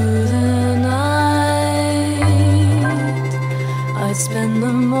through the night. I'd spend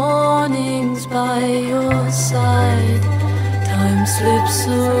the mornings by your side. Time slips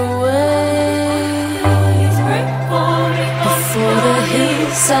away before the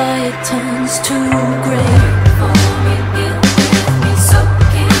hillside turns to grey.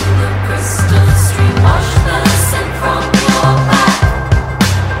 Soak in the crystal stream, wash the scent from your back.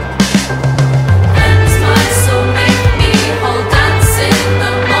 Cleanse my soul, make me whole, dance in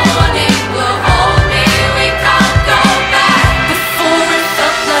the morning, will hold me, we can't go back. Before it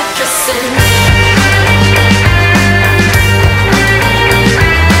felt like a sin.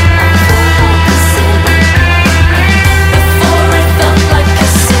 Before it felt like a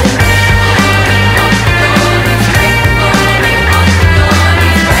sin.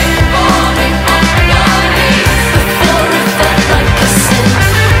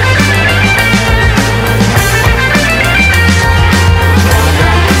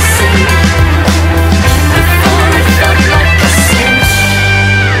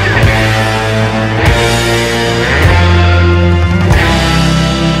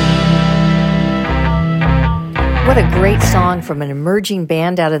 What a great song from an emerging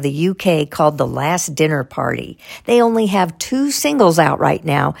band out of the UK called The Last Dinner Party. They only have 2 singles out right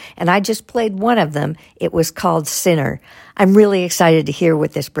now, and I just played one of them. It was called Sinner. I'm really excited to hear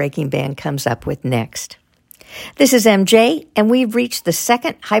what this breaking band comes up with next. This is MJ, and we've reached the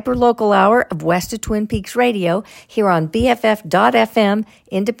second hyperlocal hour of West of Twin Peaks Radio here on BFF.FM,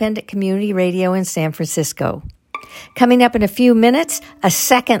 independent community radio in San Francisco. Coming up in a few minutes, a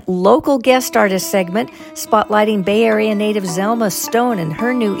second local guest artist segment spotlighting Bay Area native Zelma Stone and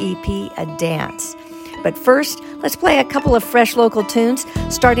her new EP, A Dance. But first, let's play a couple of fresh local tunes,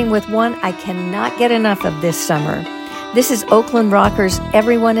 starting with one I cannot get enough of this summer. This is Oakland rockers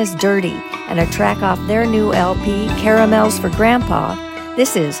Everyone is Dirty, and a track off their new LP, Caramels for Grandpa.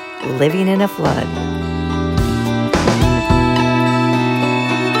 This is Living in a Flood.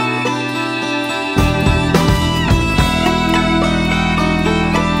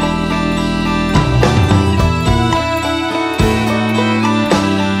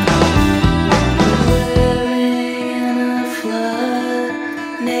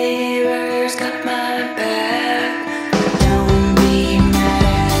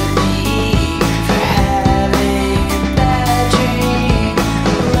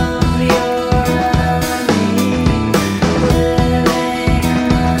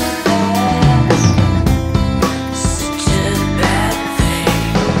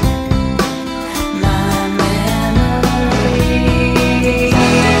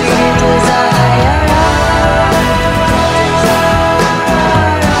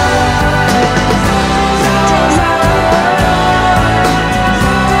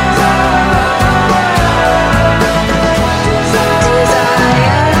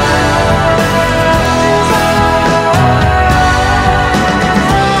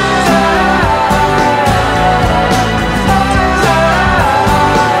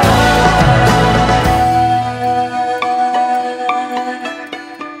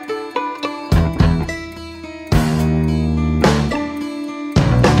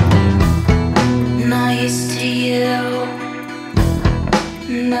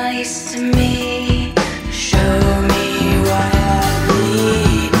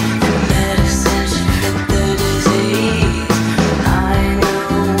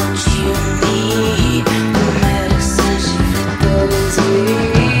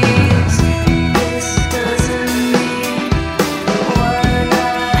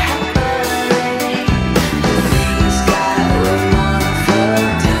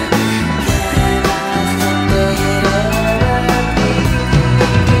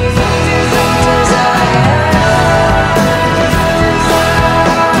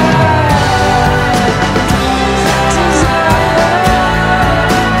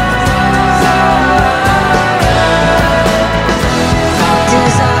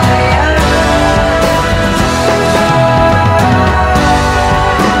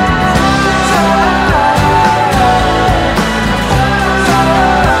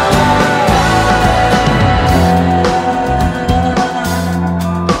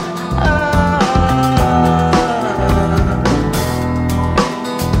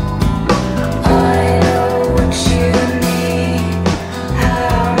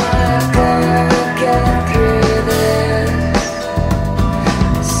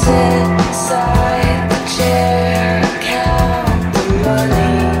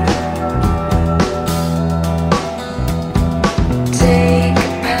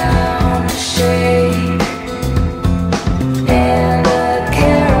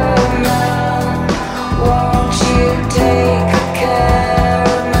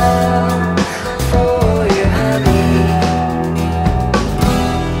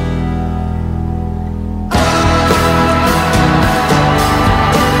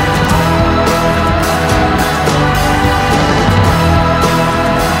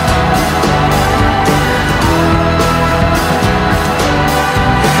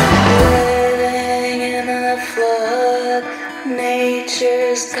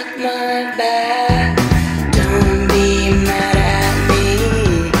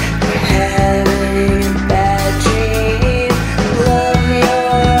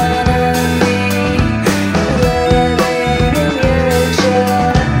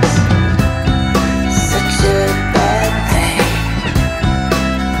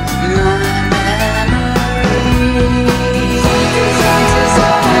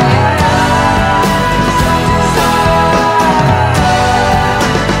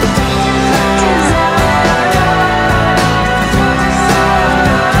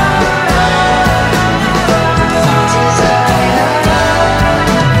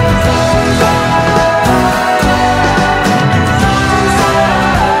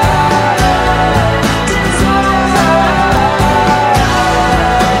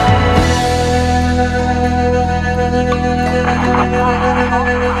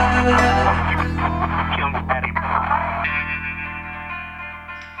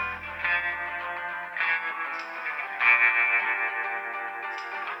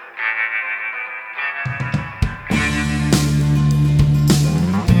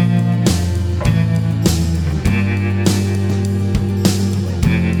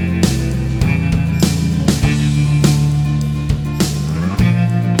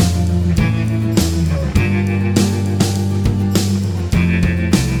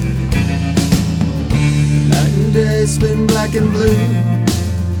 and blue.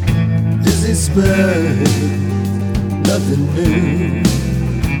 Dizzy spurs, nothing new.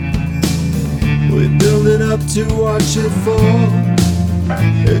 We build it up to watch it fall.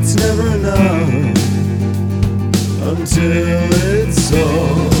 It's never enough until it's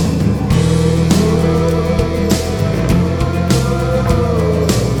all.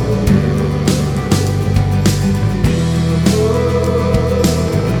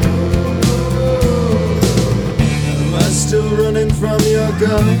 Am I still running from your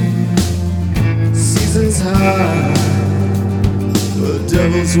gun? Season's high. The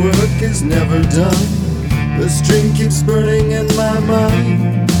devil's work is never done. The string keeps burning in my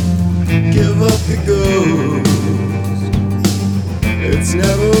mind. Give up the ghost. It's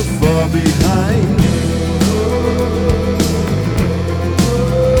never far behind.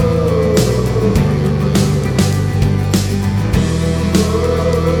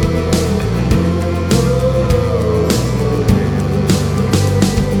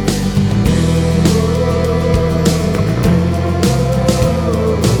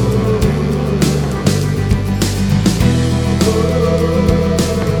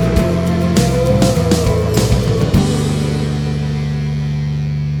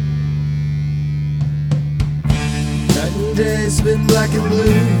 Day's been black and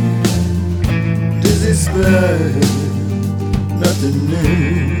blue. Dizzy spurs, nothing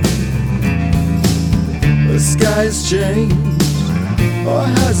new. The sky's changed, or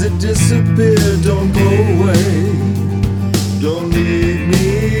has it disappeared? Don't go away, don't leave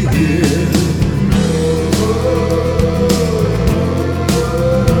me here.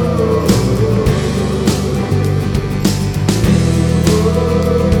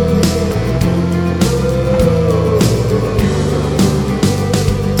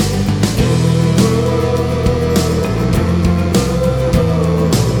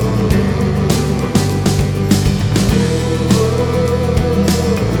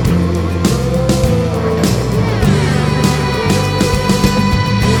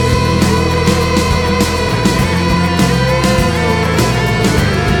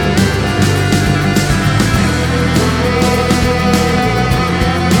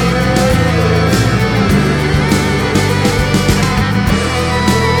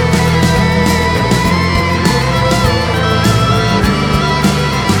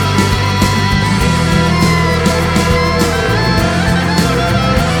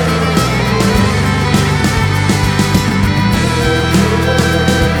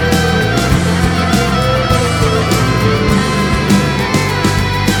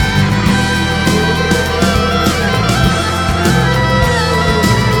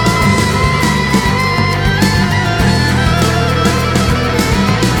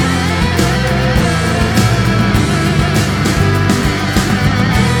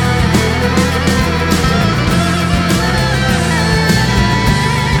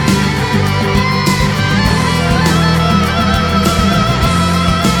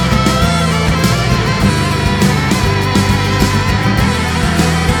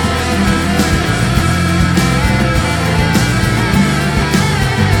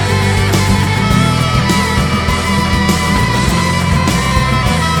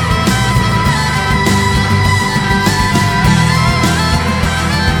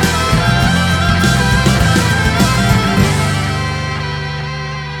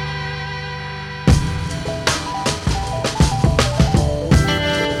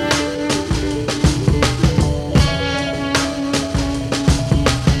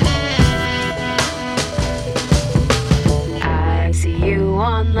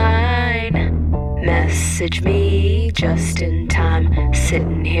 Message me just in time,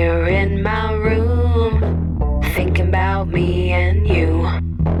 sitting here in my room, thinking about me and you.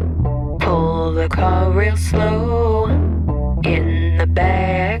 Pull the car real slow, in the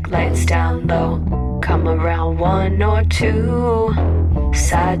back, lights down low. Come around 1 or 2,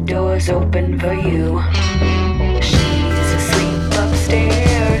 side doors open for you. She's asleep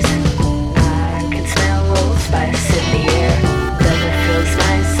upstairs, I can smell Old Spice in the air. Weather feels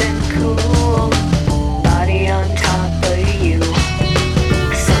nice and cool, body on top of you.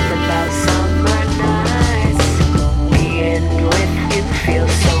 Something about summer nights, being with you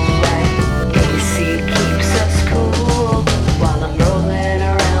feels so right. AC keeps us cool, while I'm rolling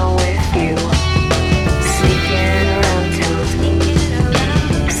around with you. Sneaking around town, sneaking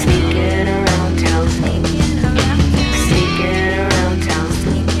around town, sneaking around town.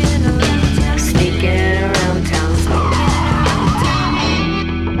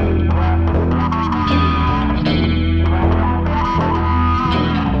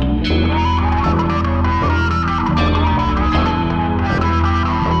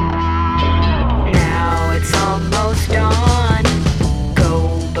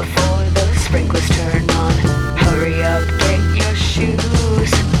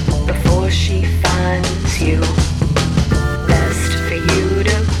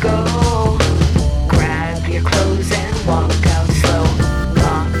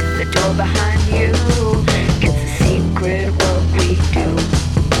 go behind you. It's a secret what we do.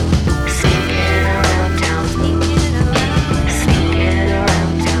 Sneaking around town. Sneaking around town. Sneaking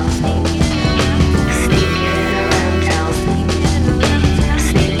around town. Sneaking around town.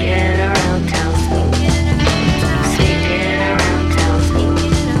 Sneaking around town. Sneaking around town. Sneaking around town.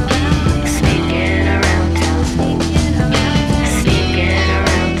 Sneaking around town.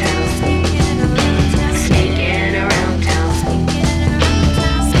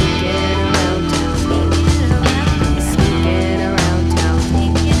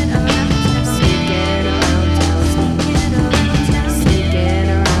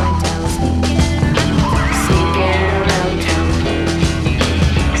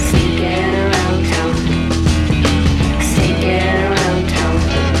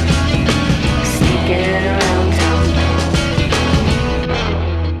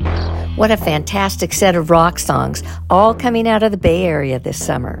 What a fantastic set of rock songs, all coming out of the Bay Area this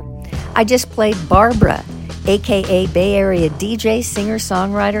summer. I just played Barbara, aka Bay Area DJ, singer,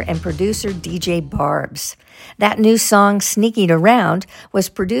 songwriter, and producer DJ Barbs. That new song, Sneaking Around, was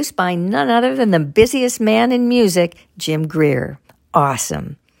produced by none other than the busiest man in music, Jim Greer.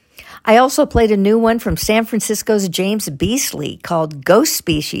 Awesome. I also played a new one from San Francisco's James Beasley called Ghost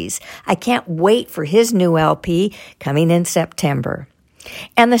Species. I can't wait for his new LP coming in September.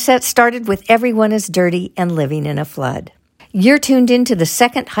 And the set started with Everyone is Dirty and Living in a Flood. You're tuned into the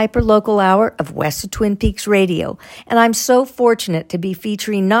second hyperlocal hour of West of Twin Peaks Radio, and I'm so fortunate to be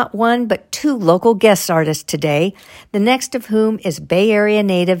featuring not one but two local guest artists today, the next of whom is Bay Area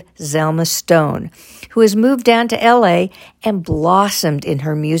native Zelma Stone, who has moved down to LA and blossomed in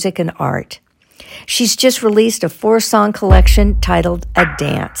her music and art. She's just released a 4-song collection titled A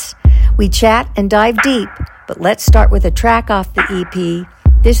Dance. We chat and dive deep, but let's start with a track off the EP.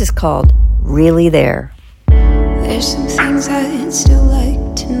 This is called Really There. There's some things I'd still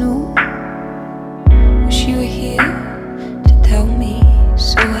like to know. Wish you were here to tell me,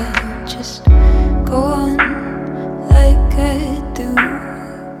 so I'll just go on like I do,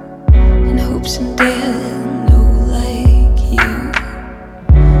 and hope someday I'll know like you.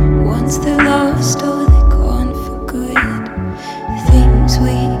 Once they're lost or they're gone for good, things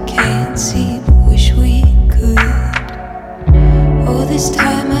we can't see but wish we could. All this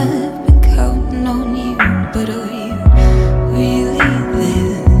time I've been counting on you, but are you really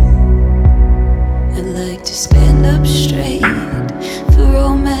there? I'd like to stand up straight for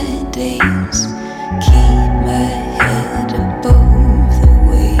all my days, keep my head above the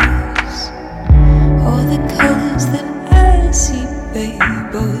waves. All the colors that I see, babe,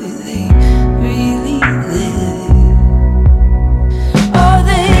 are they really there? Are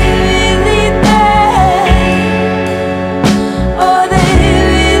they really there? Are they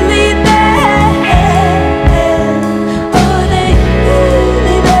really there? Are they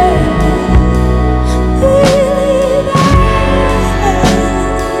really there? Really there?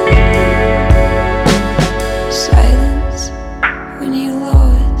 Silence when you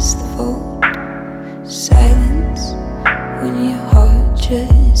lost the vote. Silence when your heart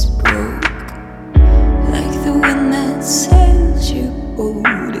just broke. Like the wind that sails your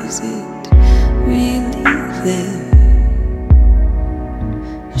boat, is it really there?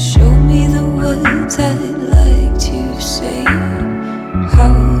 Show me the words I'd like to say.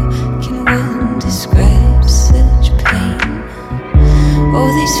 How can one describe such pain?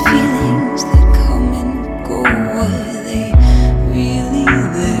 All these feelings that come and go, are they really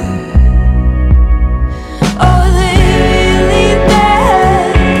there? Are they really there?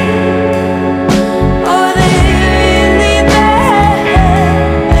 Are they really there?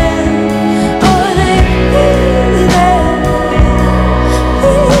 Are they really there?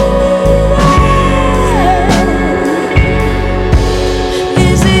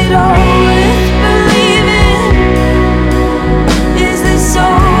 Is it all worth believing? Is this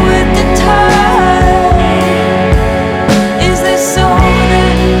all worth the time? Is this all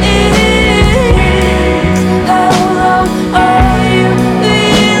that is? How long are you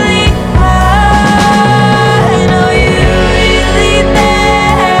really mine? Are you really there?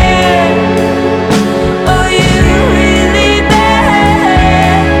 Are you really there?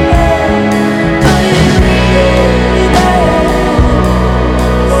 Are you really there?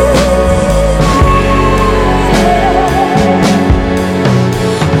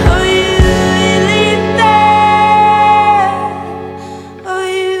 Are you really there? Are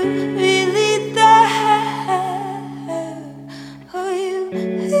you really there? Are you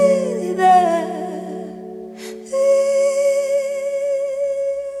really there?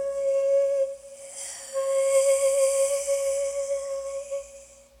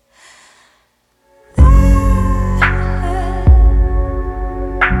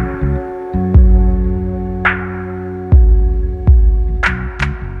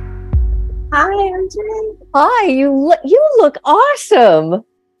 Hi, you look awesome.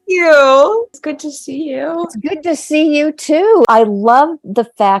 You. It's good to see you. It's good to see you too. I love the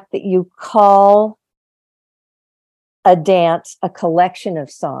fact that you call a dance a collection of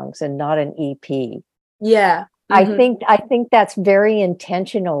songs and not an EP. Yeah. I think that's very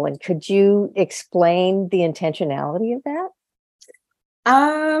intentional. And could you explain the intentionality of that?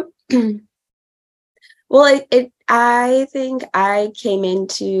 Well, I think I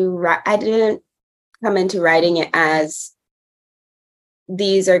didn't come into writing it as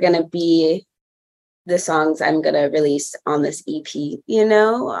these are going to be the songs I'm going to release on this EP,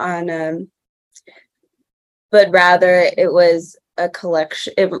 but rather it was a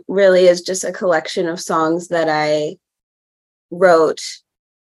collection. It really is just a collection of songs that I wrote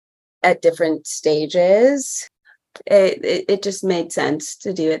at different stages. It just made sense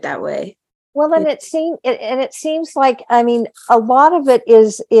to do it that way. Well, and it seems like, I mean, a lot of it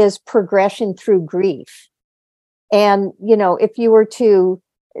is progression through grief. And, if you were to,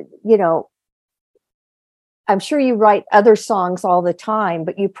 I'm sure you write other songs all the time,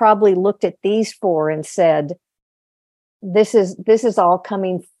 but you probably looked at these four and said, this is all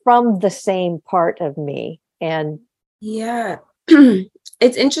coming from the same part of me. And yeah,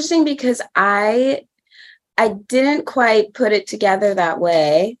 it's interesting because I didn't quite put it together that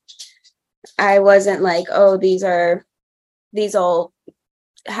way. I wasn't like, oh, these all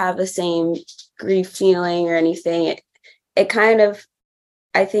have the same grief feeling or anything. It kind of,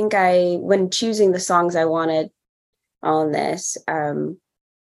 I think when choosing the songs I wanted on this,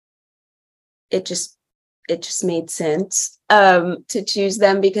 it just made sense to choose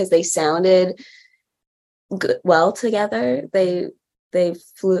them because they sounded well together. They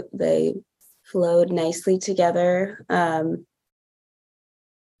flowed nicely together.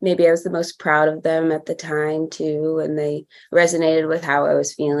 Maybe I was the most proud of them at the time too, and they resonated with how I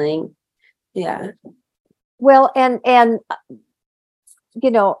was feeling. Yeah. Well, and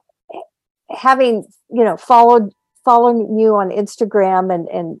having following you on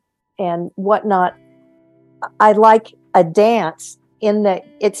Instagram and whatnot, I like a dance in that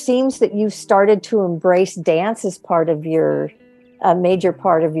it seems that you started to embrace dance as part of a major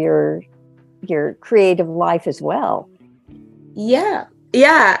part of your creative life as well. Yeah.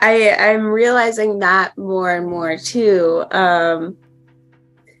 I'm realizing that more and more too.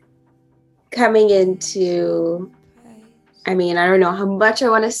 Coming into, I mean, I don't know how much I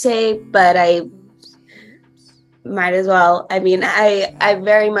want to say, but I might as well. I mean, I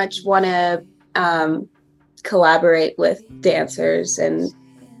very much want to collaborate with dancers, and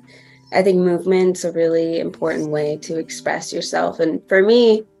I think movement's a really important way to express yourself. And for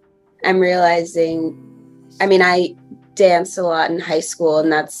me, I'm realizing, I mean, I danced a lot in high school,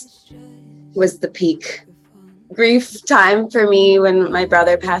 and was the peak grief time for me when my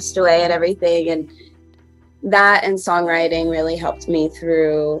brother passed away and everything. And that and songwriting really helped me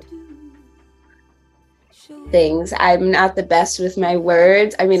through things. I'm not the best with my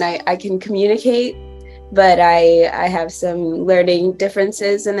words. I mean, I can communicate, but I have some learning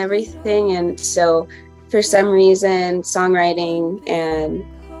differences and everything. And so for some reason, songwriting and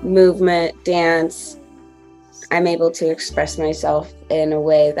movement, dance, I'm able to express myself in a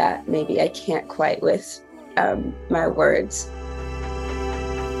way that maybe I can't quite with my words.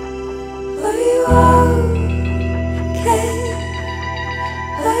 Are you okay?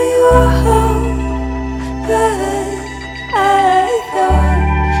 Are you alright? I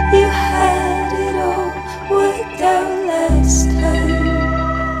thought you had it all worked out last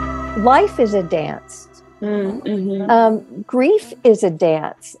time. Life is a dance. Mm-hmm. Grief is a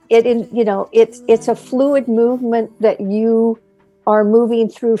dance. It's a fluid movement that you are moving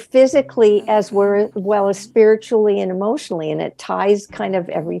through physically as well as spiritually and emotionally, and it ties kind of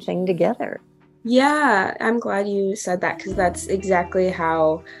everything together. Yeah, I'm glad you said that, because that's exactly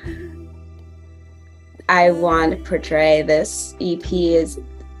how I want to portray this EP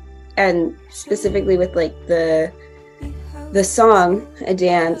and specifically with like the song A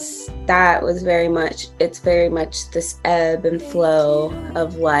Dance, that was it's very much this ebb and flow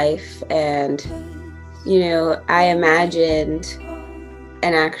of life. And I imagined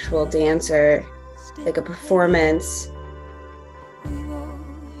an actual dancer, like a performance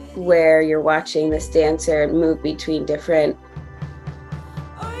where you're watching this dancer move between different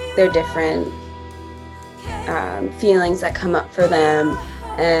feelings that come up for them.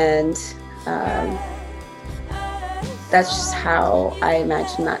 And that's just how I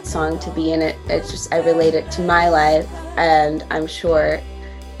imagine that song to be. And it's just, I relate it to my life, and I'm sure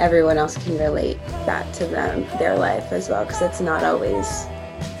everyone else can relate that to their life as well, because it's not always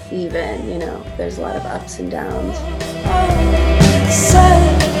even, there's a lot of ups and downs.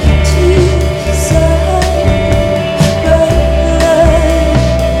 Side to side.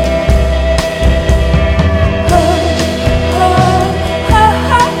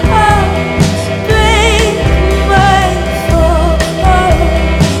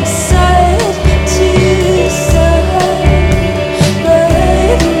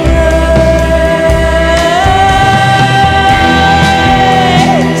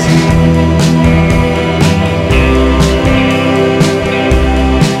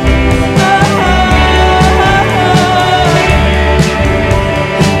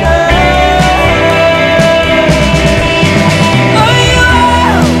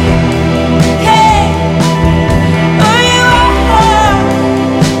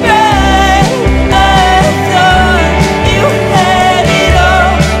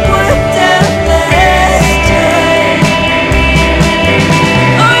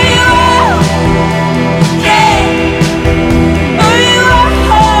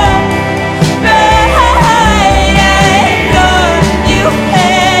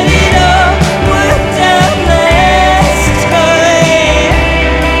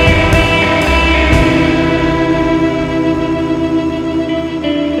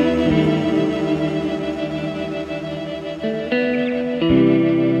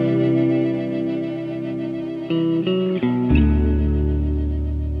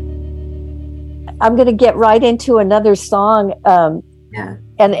 I'm going to get right into another song. Yeah.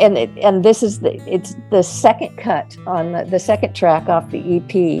 And this is it's the second cut on the second track off the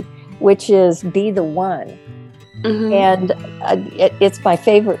EP, which is "Be the One," and it's my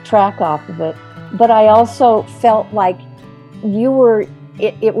favorite track off of it. But I also felt like you were.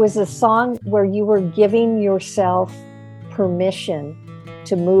 It was a song where you were giving yourself permission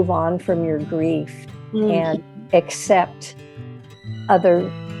to move on from your grief and accept other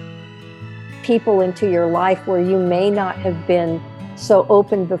people into your life where you may not have been so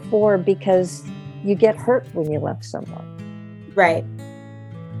open before, because you get hurt when you left someone. Right.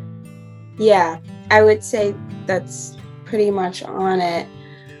 Yeah, I would say that's pretty much on it.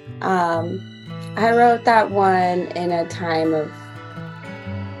 I wrote that one in a time of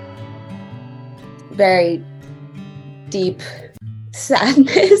very deep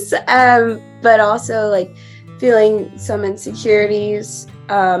sadness, but also like feeling some insecurities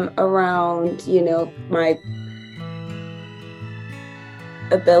around, my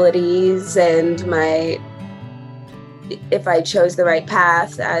abilities and if I chose the right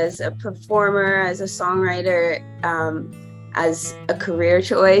path as a performer, as a songwriter, as a career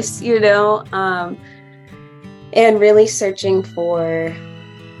choice, and really searching for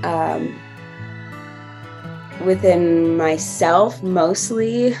within myself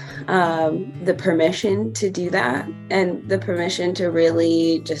mostly the permission to do that, and the permission to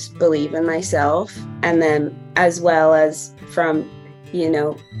really just believe in myself, and then as well as from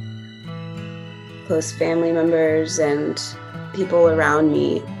close family members and people around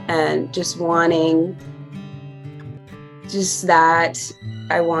me, and just wanting just that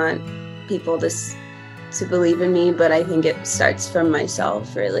I want people to believe in me, but I think it starts from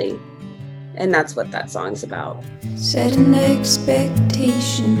myself, really. And that's what that song's about. Setting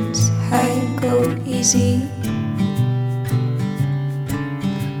expectations high, go easy.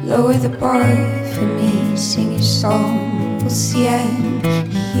 Lower the bar for me, sing your song. We'll see, I'm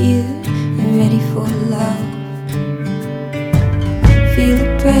here and ready for love. Feel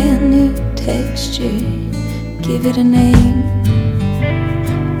a brand new texture, give it a name.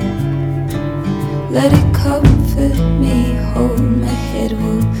 Let it comfort me, hold my head,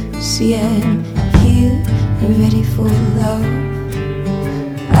 we'll see, I'm here and ready for love.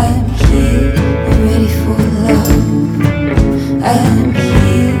 I'm here and ready for love. I'm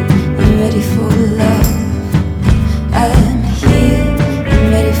here and ready for love. I'm here and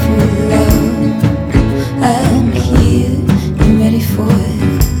ready for love. I'm here and ready for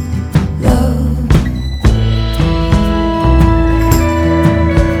love.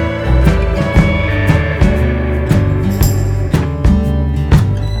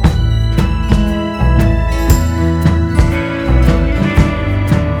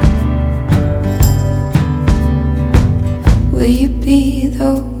 Will you be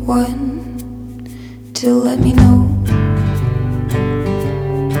the one to let me know?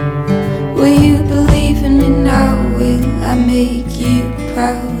 Will you believe in me now? Will I make you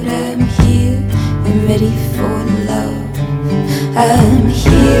proud? I'm here and ready for love. I'm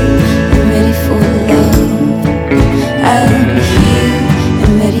here and ready for love. I'm here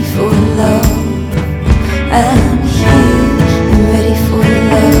and ready for love. I'm here and ready for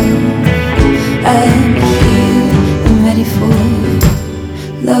love. I'm here and ready for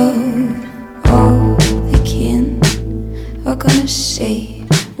love. All the kin are gonna say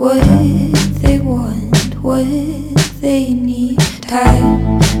what they want, what they need.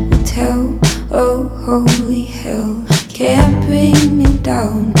 Time will tell. Oh, holy hell, can't bring me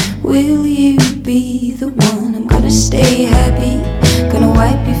down. Will you be the one? I'm gonna stay happy, gonna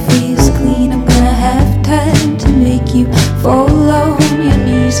wipe your face clean. I'm gonna have time to make you fall on your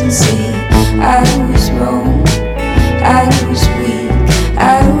knees and say I was wrong, I was weak,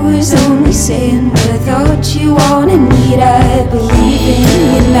 I was only saying what I thought you wanted me. I believe in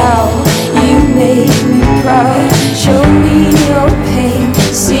you now, you make me proud. Show me your pain,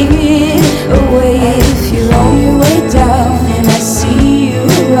 sing it away. If you're on your way down and I see you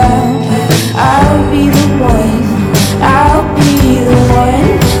around, I'll be the one, I'll be the one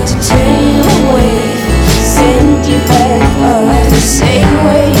to turn you away, send you back up the same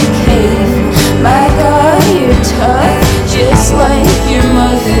way you came. My God, you're tough, just like your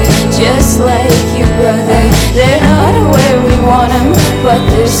mother, just like your brother. They're not where we want them, but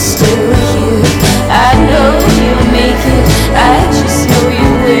they're still here. I know you'll make it, I just know you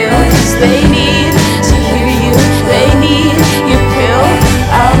will. 'Cause they need to hear you, they need your pill.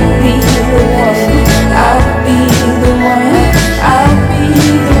 I'll be the one, I'll be the one, I'll be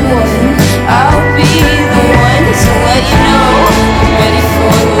the one, I'll be the one to let you know I'm ready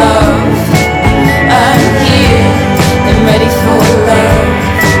for love. I'm here, I'm ready for love.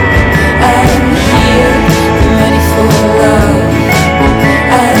 I'm here.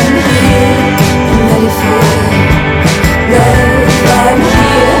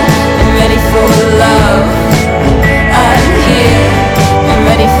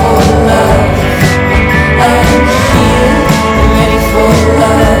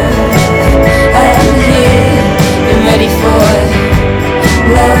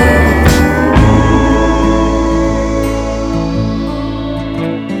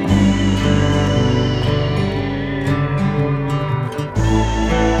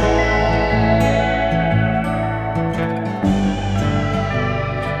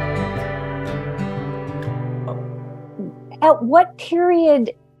 what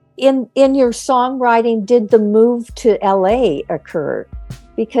period in your songwriting did the move to LA occur?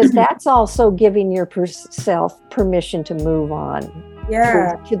 Because that's also giving yourself permission to move on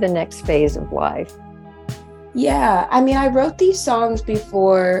to the next phase of life. Yeah, I mean, I wrote these songs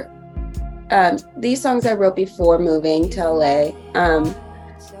before. These songs I wrote before moving to LA,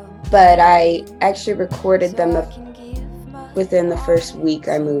 but I actually recorded them within the first week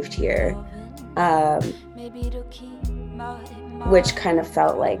I moved here, which kind of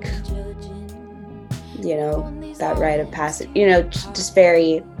felt like, you know, that rite of passage. You know, just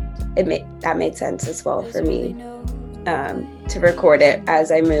that made sense as well for me to record it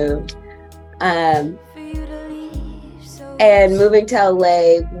as I moved. And moving to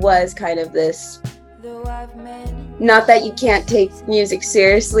LA was kind of this, not that you can't take music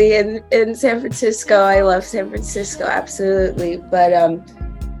seriously in San Francisco. I love San Francisco, absolutely. But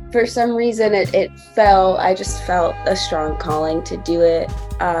for some reason I just felt a strong calling to do it.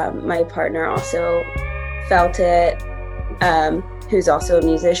 My partner also felt it, who's also a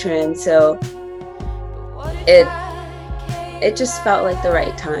musician. So it just felt like the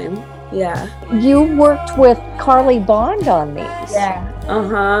right time. Yeah. You worked with Carly Bond on these.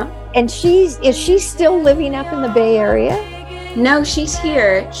 Yeah. And is she still living up in the Bay Area? No, she's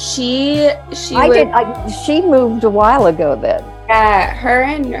here. She moved a while ago then. Her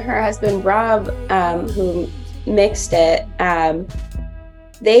and her husband Rob, who mixed it,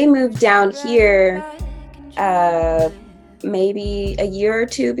 they moved down here maybe a year or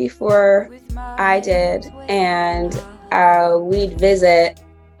two before I did, and we'd visit.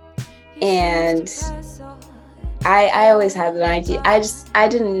 And I always had an idea. I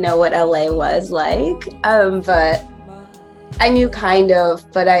didn't know what LA was like, but I knew kind of,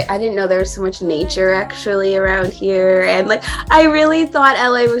 but I didn't know there was so much nature actually around here. And like, I really thought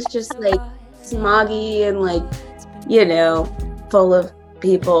LA was just like smoggy and like, you know, full of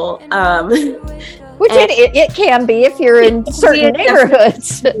people. Which it can be if you're in certain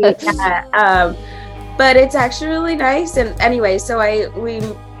neighborhoods. Yeah, but it's actually really nice. And anyway, so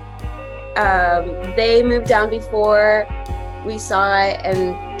they moved down before we saw it,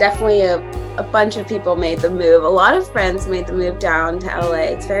 and definitely a bunch of people made the move. A lot of friends made the move down to LA.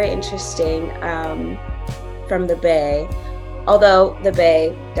 It's very interesting from the Bay, although the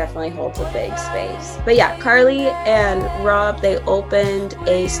Bay definitely holds a big space. But yeah, Carly and Rob, they opened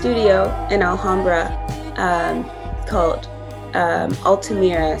a studio in Alhambra called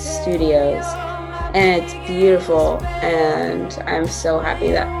Altamira Studios. And it's beautiful, and I'm so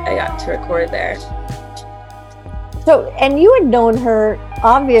happy that I got to record there. So, and you had known her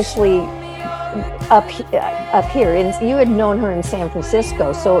obviously up here, and you had known her in San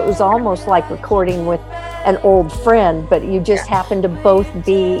Francisco, so it was almost like recording with an old friend, but you just happened to both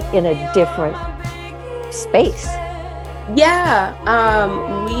be in a different space. Yeah,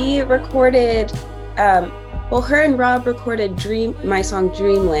 we recorded, her and Rob recorded my song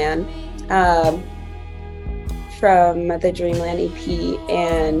Dreamland, from the Dreamland EP,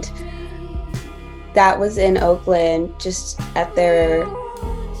 and that was in Oakland, just at their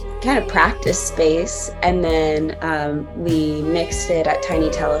kind of practice space, and then we mixed it at Tiny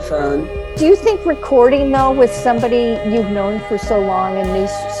Telephone. Do you think recording though with somebody you've known for so long and knew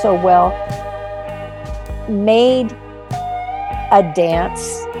so well made a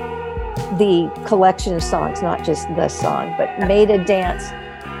dance, the collection of songs, not just the song, but made a dance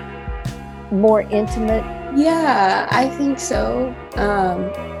more intimate? Yeah, I think so.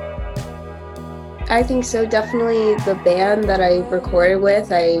 Definitely the band that I recorded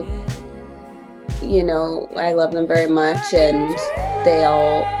with, I love them very much, and they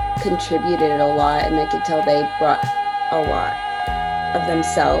all contributed a lot, and I could tell they brought a lot of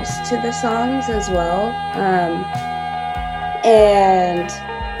themselves to the songs as well. And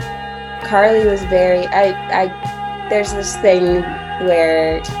Carly was very, there's this thing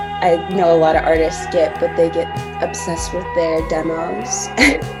where I know a lot of artists but they get obsessed with their demos.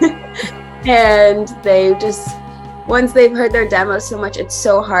 And they just, once they've heard their demos so much, it's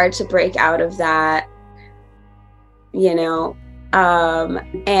so hard to break out of that, and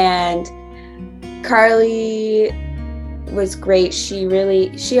Carly was great.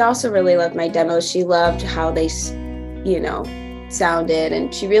 She also really loved my demos. She loved how they, sounded,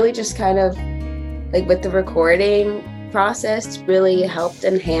 and she really just kind of, like, with the recording process, really helped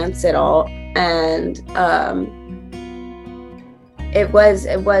enhance it all. And it was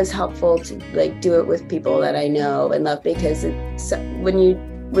helpful to like do it with people that I know and love, because it's, when you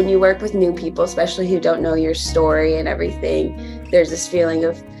work with new people, especially who don't know your story and everything, there's this feeling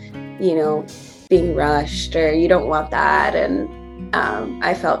of being rushed, or you don't want that. And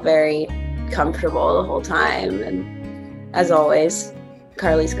I felt very comfortable the whole time, and as always.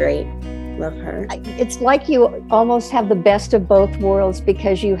 Carly's great. Love her. It's like you almost have the best of both worlds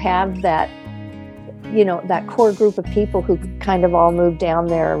because you have that, you know, that core group of people who kind of all moved down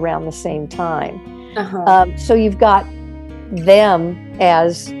there around the same time. So you've got them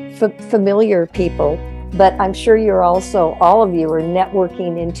as familiar people, but I'm sure you're also, all of you are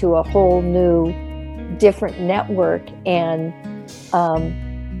networking into a whole new, different network and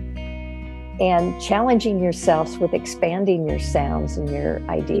challenging yourselves with expanding your sounds and your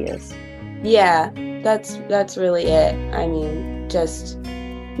ideas. Yeah, that's really it. I mean, just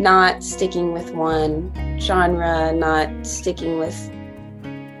not sticking with one genre, not sticking with,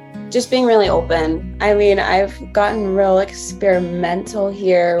 just being really open. I mean, I've gotten real experimental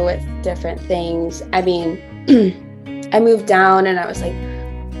here with different things. I mean, I moved down and I was like,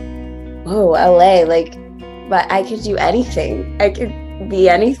 whoa, LA, like, but I could do anything. I could be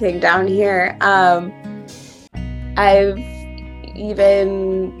anything down here. I've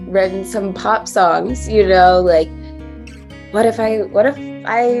even written some pop songs, you know, like, what if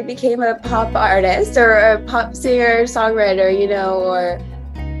I became a pop artist or a pop singer, songwriter, you know, or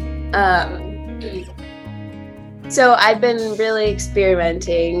so I've been really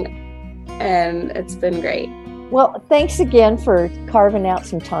experimenting and it's been great. Well, thanks again for carving out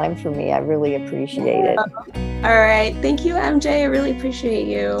some time for me. I really appreciate it. All right. Thank you, MJ. I really appreciate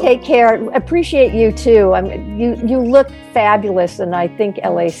you. Take care. Appreciate you too. You look fabulous and I think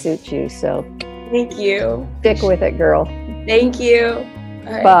LA suits you. So thank you. Stick with it, girl. Thank you.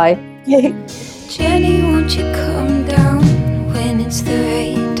 All right. Bye. Jenny, won't you come down when it's the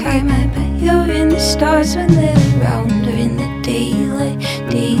right time? I bet you're in the stars when they're around, or in the daylight,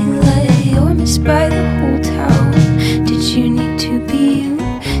 or missed by the whole town. Did you need to be you?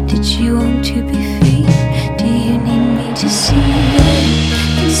 Did you want to be free? Do you need me to see it?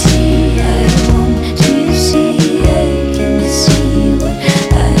 And see, I want to see. I can see what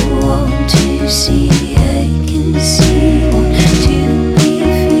I want to see. I can see, want to be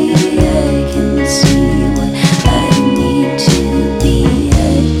free. I can see what I need to be. I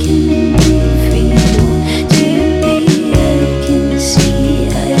can be free, want to be. I can see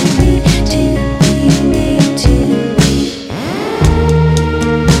I need to be made to be.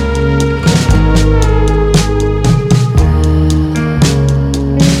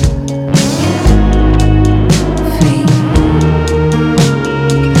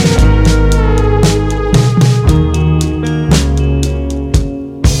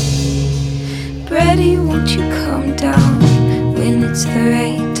 Brady, won't you come down when it's the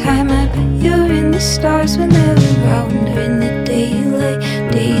right time? I bet you're in the stars when they're around, or in the daylight,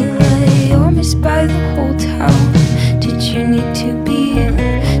 or missed by the whole town. Did you need to be you?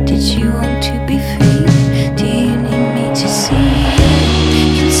 Did you want to be free? Do you need me to see? I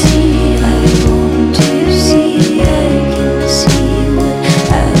can see, I want to see. I can see what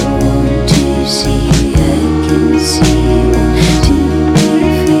I want to see. I can see, want to be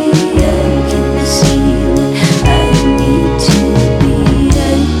free. I can see what I need to be.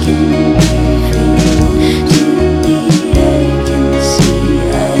 I can be free, want to be. I can see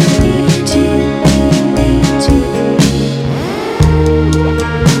I need to be made to be.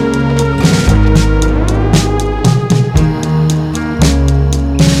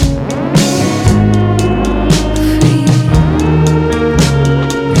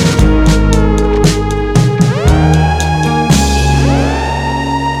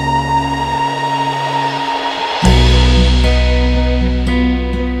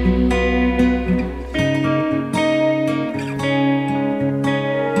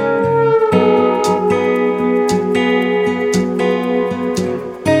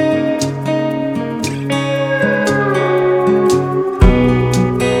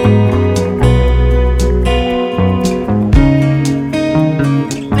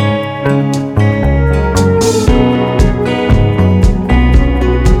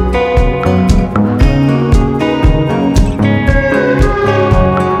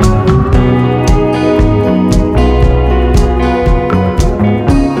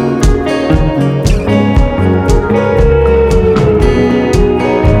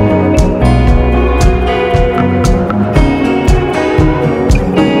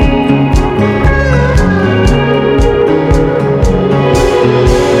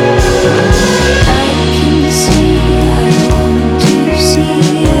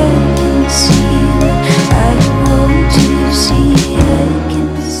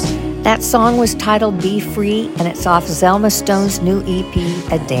 That song was titled Be Free, and it's off Zelma Stone's new EP,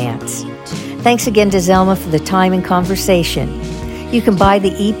 A Dance. Thanks again to Zelma for the time and conversation. You can buy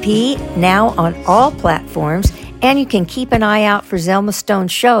the EP now on all platforms And you can keep an eye out for Zelma Stone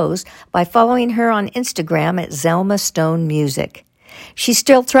shows by following her on Instagram at Zelma Stone Music. She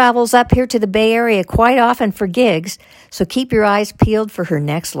still travels up here to the Bay Area quite often for gigs, so keep your eyes peeled for her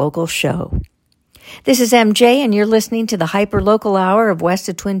next local show. This is MJ, and you're listening to the Hyper-Local Hour of West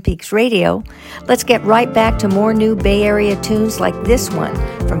of Twin Peaks Radio. Let's get right back to more new Bay Area tunes like this one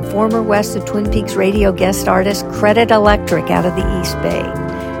from former West of Twin Peaks Radio guest artist Credit Electric out of the East Bay.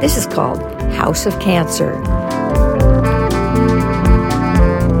 This is called House of Cancer.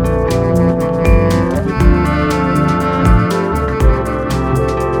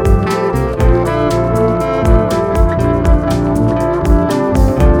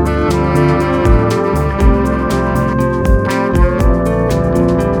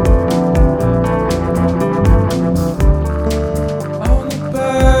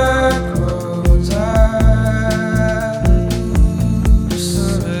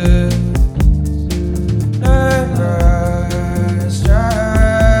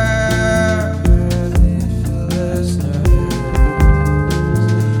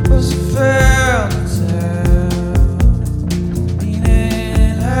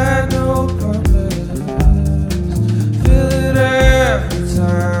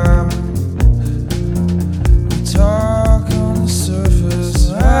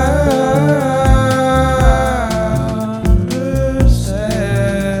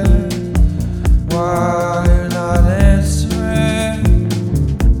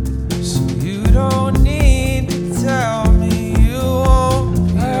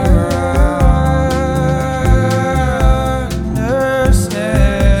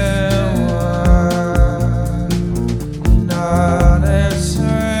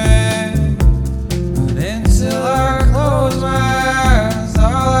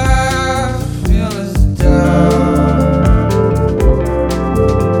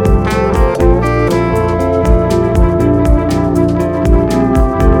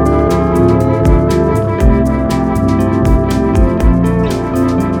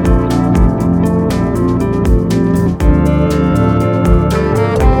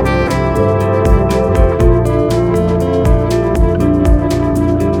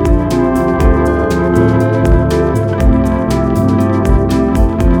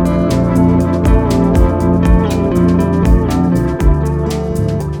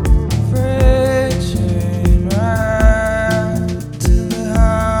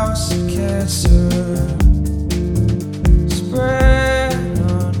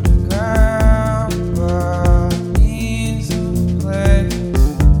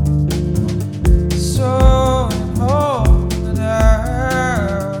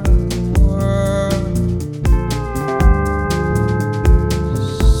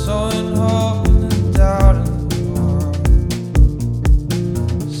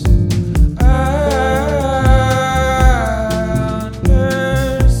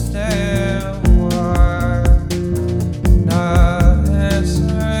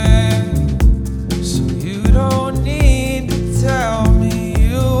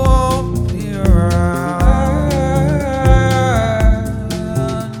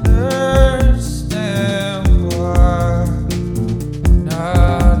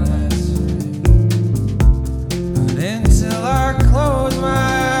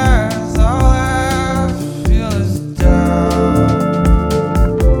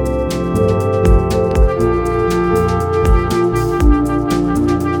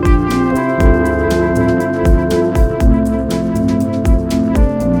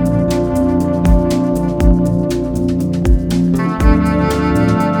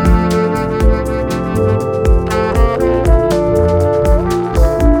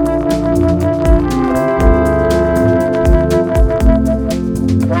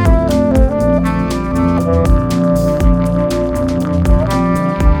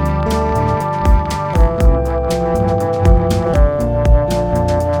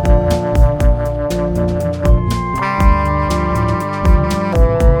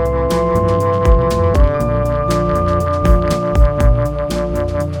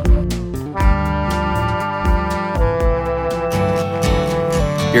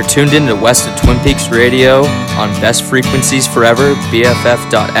 You're tuned in to West of Twin Peaks Radio on Best Frequencies Forever,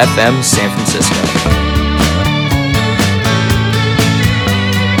 BFF.FM, San Francisco.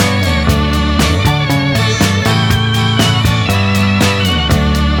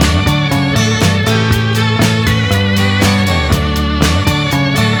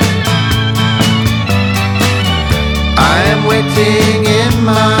 I am waiting in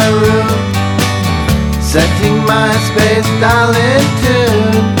my room, setting my space dial in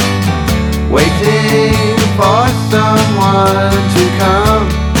tune, waiting for someone to come.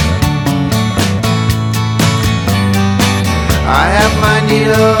 I have my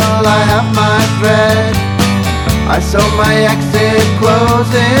needle, I have my thread. I sew my exit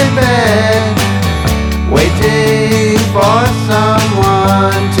clothes in bed, waiting for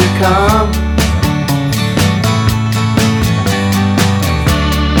someone to come.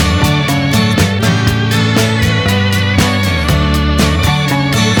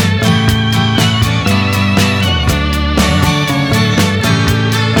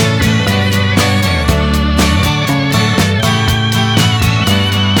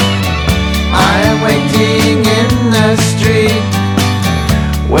 Waiting in the street,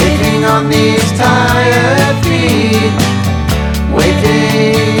 waiting on these tired feet,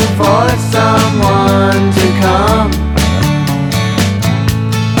 waiting for someone to come.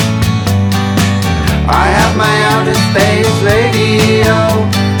 I have my outer space radio,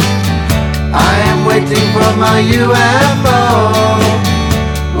 I am waiting for my UFO,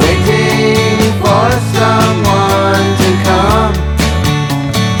 waiting for someone to come.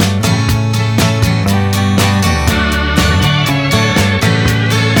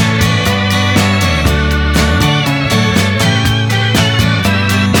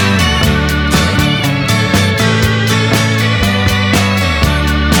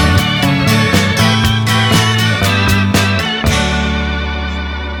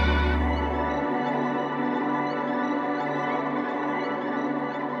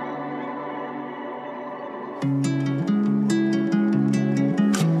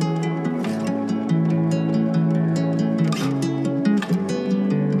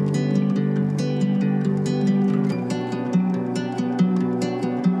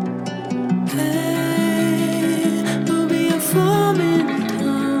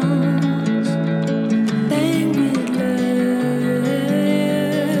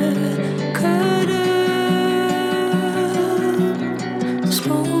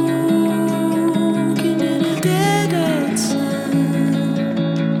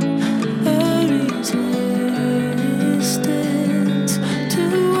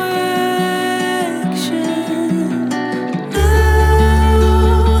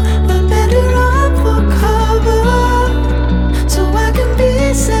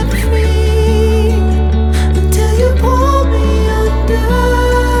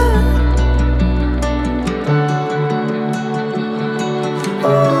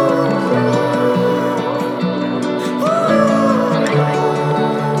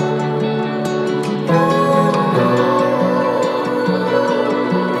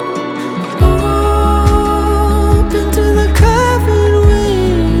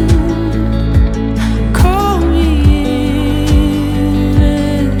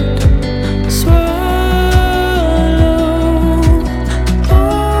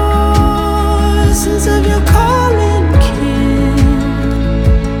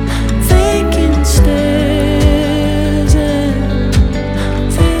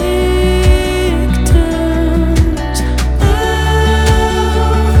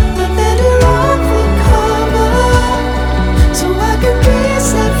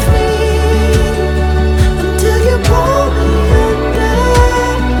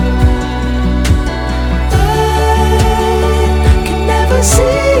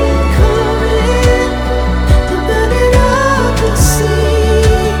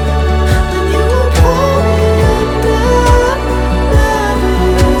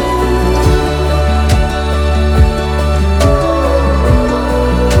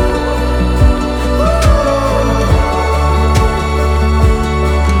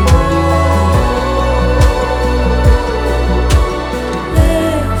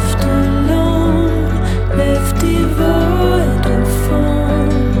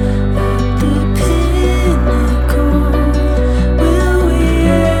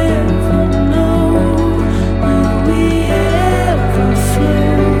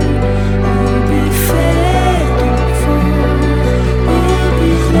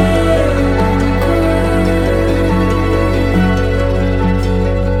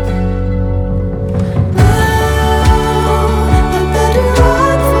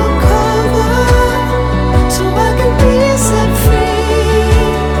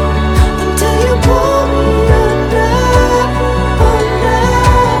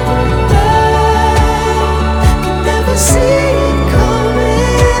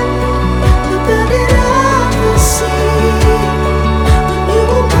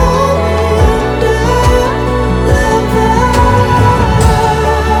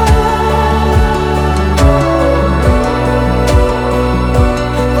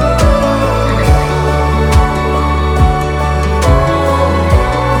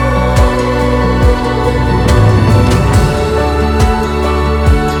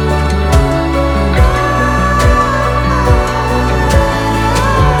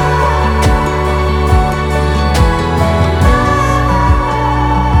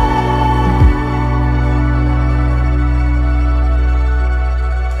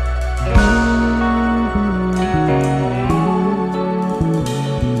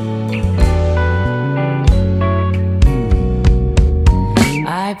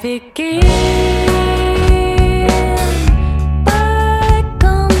 I begin by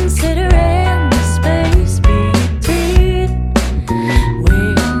considering the space between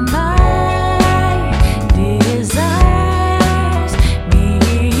where my desires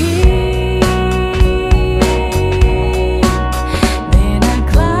meet. Then I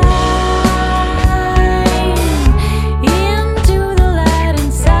climb into the light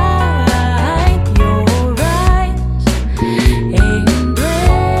inside your eyes.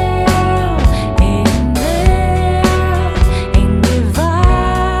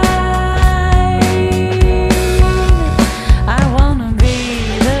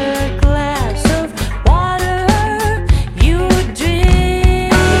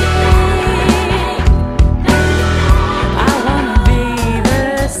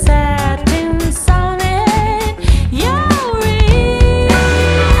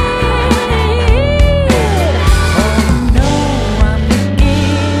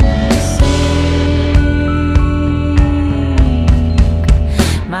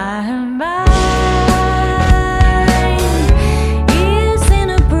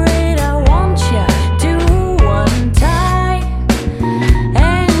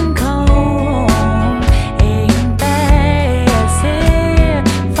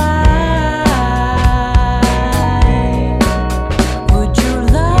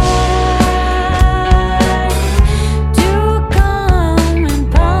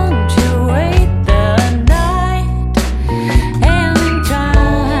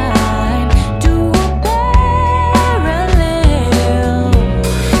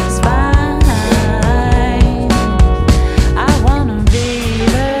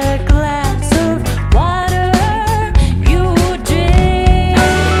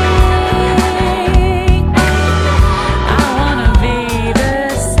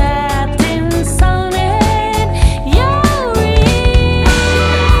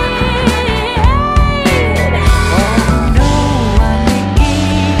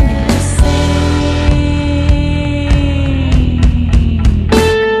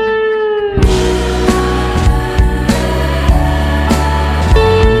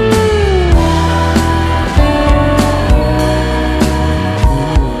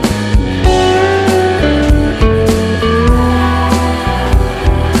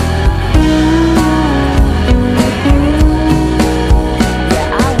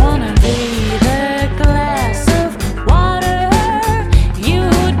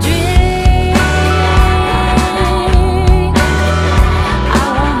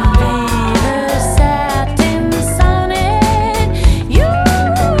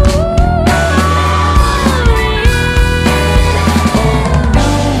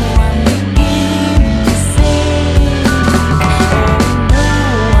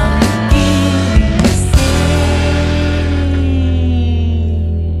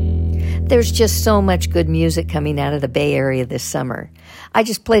 There's just so much good music coming out of the Bay Area this summer. I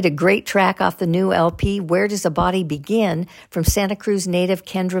just played a great track off the new LP, Where Does a Body Begin, from Santa Cruz native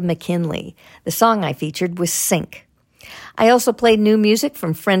Kendra McKinley. The song I featured was Sink. I also played new music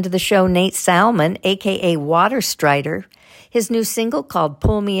from friend of the show Nate Salmon, a.k.a. Water Strider. His new single called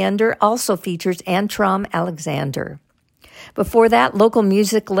Pull Me Under also features Antrom Alexander. Before that, local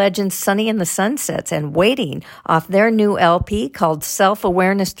music legends Sunny and the Sunsets and Waiting off their new LP called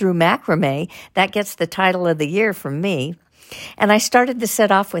Self-Awareness Through Macrame. That gets the title of the year from me. And I started the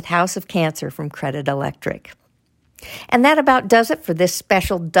set off with House of Cancer from Credit Electric. And that about does it for this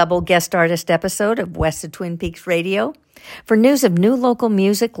special double guest artist episode of West of Twin Peaks Radio. For news of new local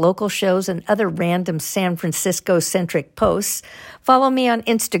music, local shows, and other random San Francisco-centric posts, follow me on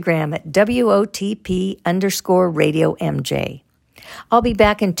Instagram at WOTP_RadioMJ. I'll be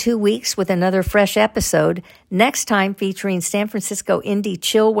back in 2 weeks with another fresh episode, next time featuring San Francisco indie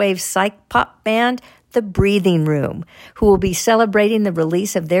chillwave psych pop band, The Breathing Room, who will be celebrating the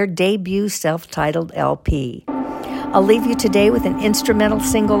release of their debut self-titled LP. I'll leave you today with an instrumental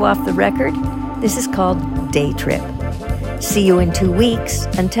single off the record. This is called Day Trip. See you in 2 weeks.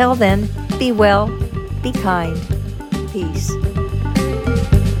 Until then, be well, be kind, peace.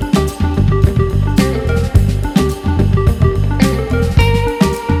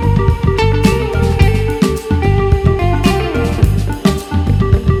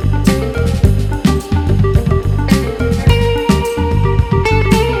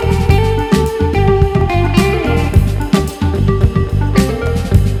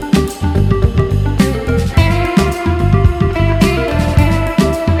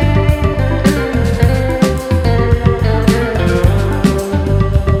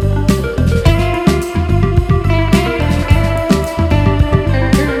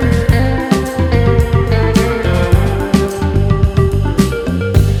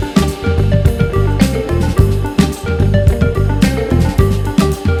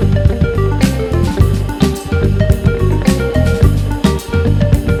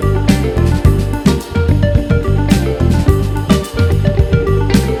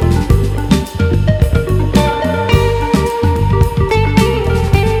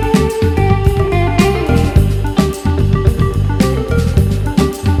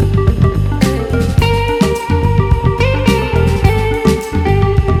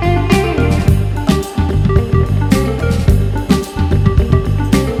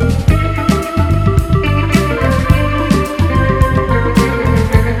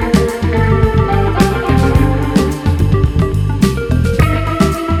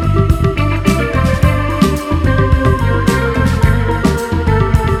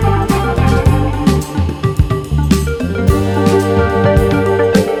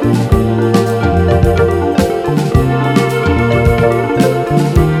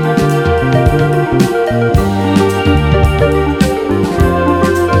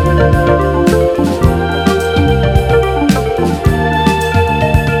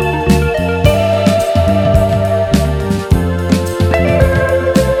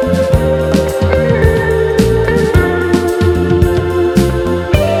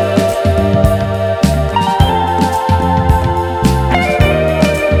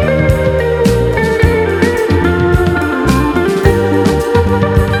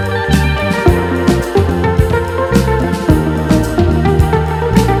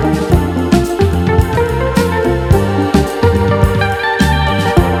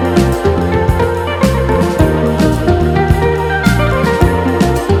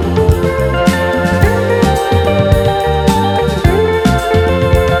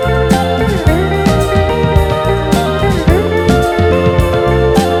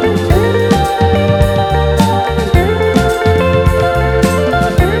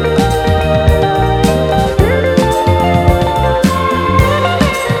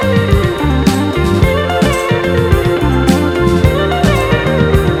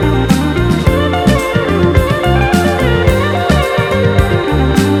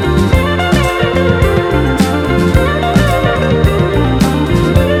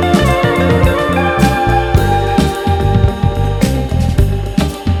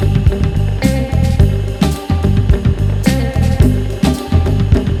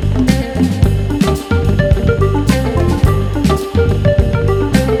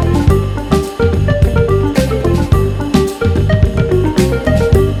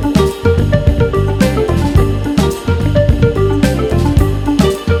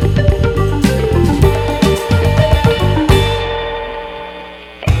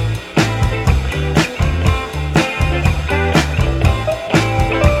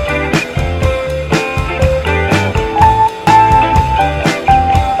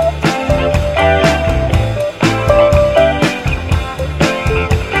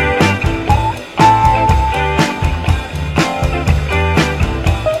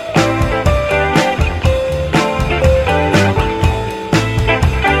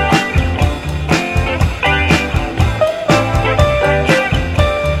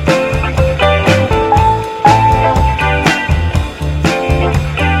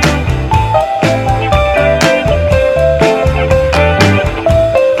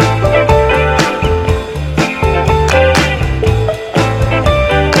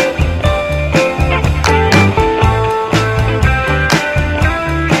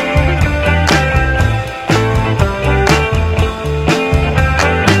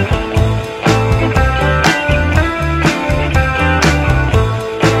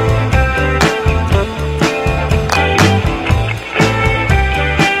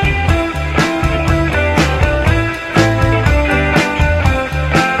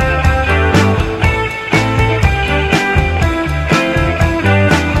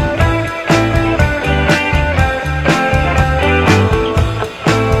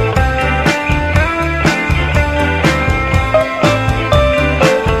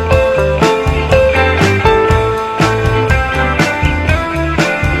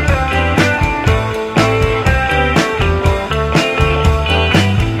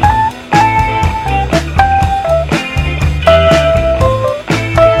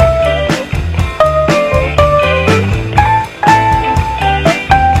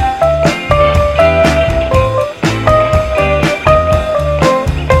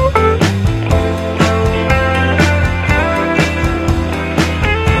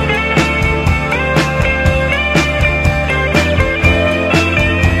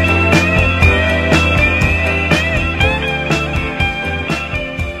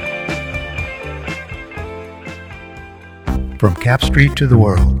 From Cap Street to the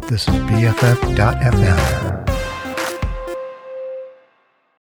world, this is BFF.FM.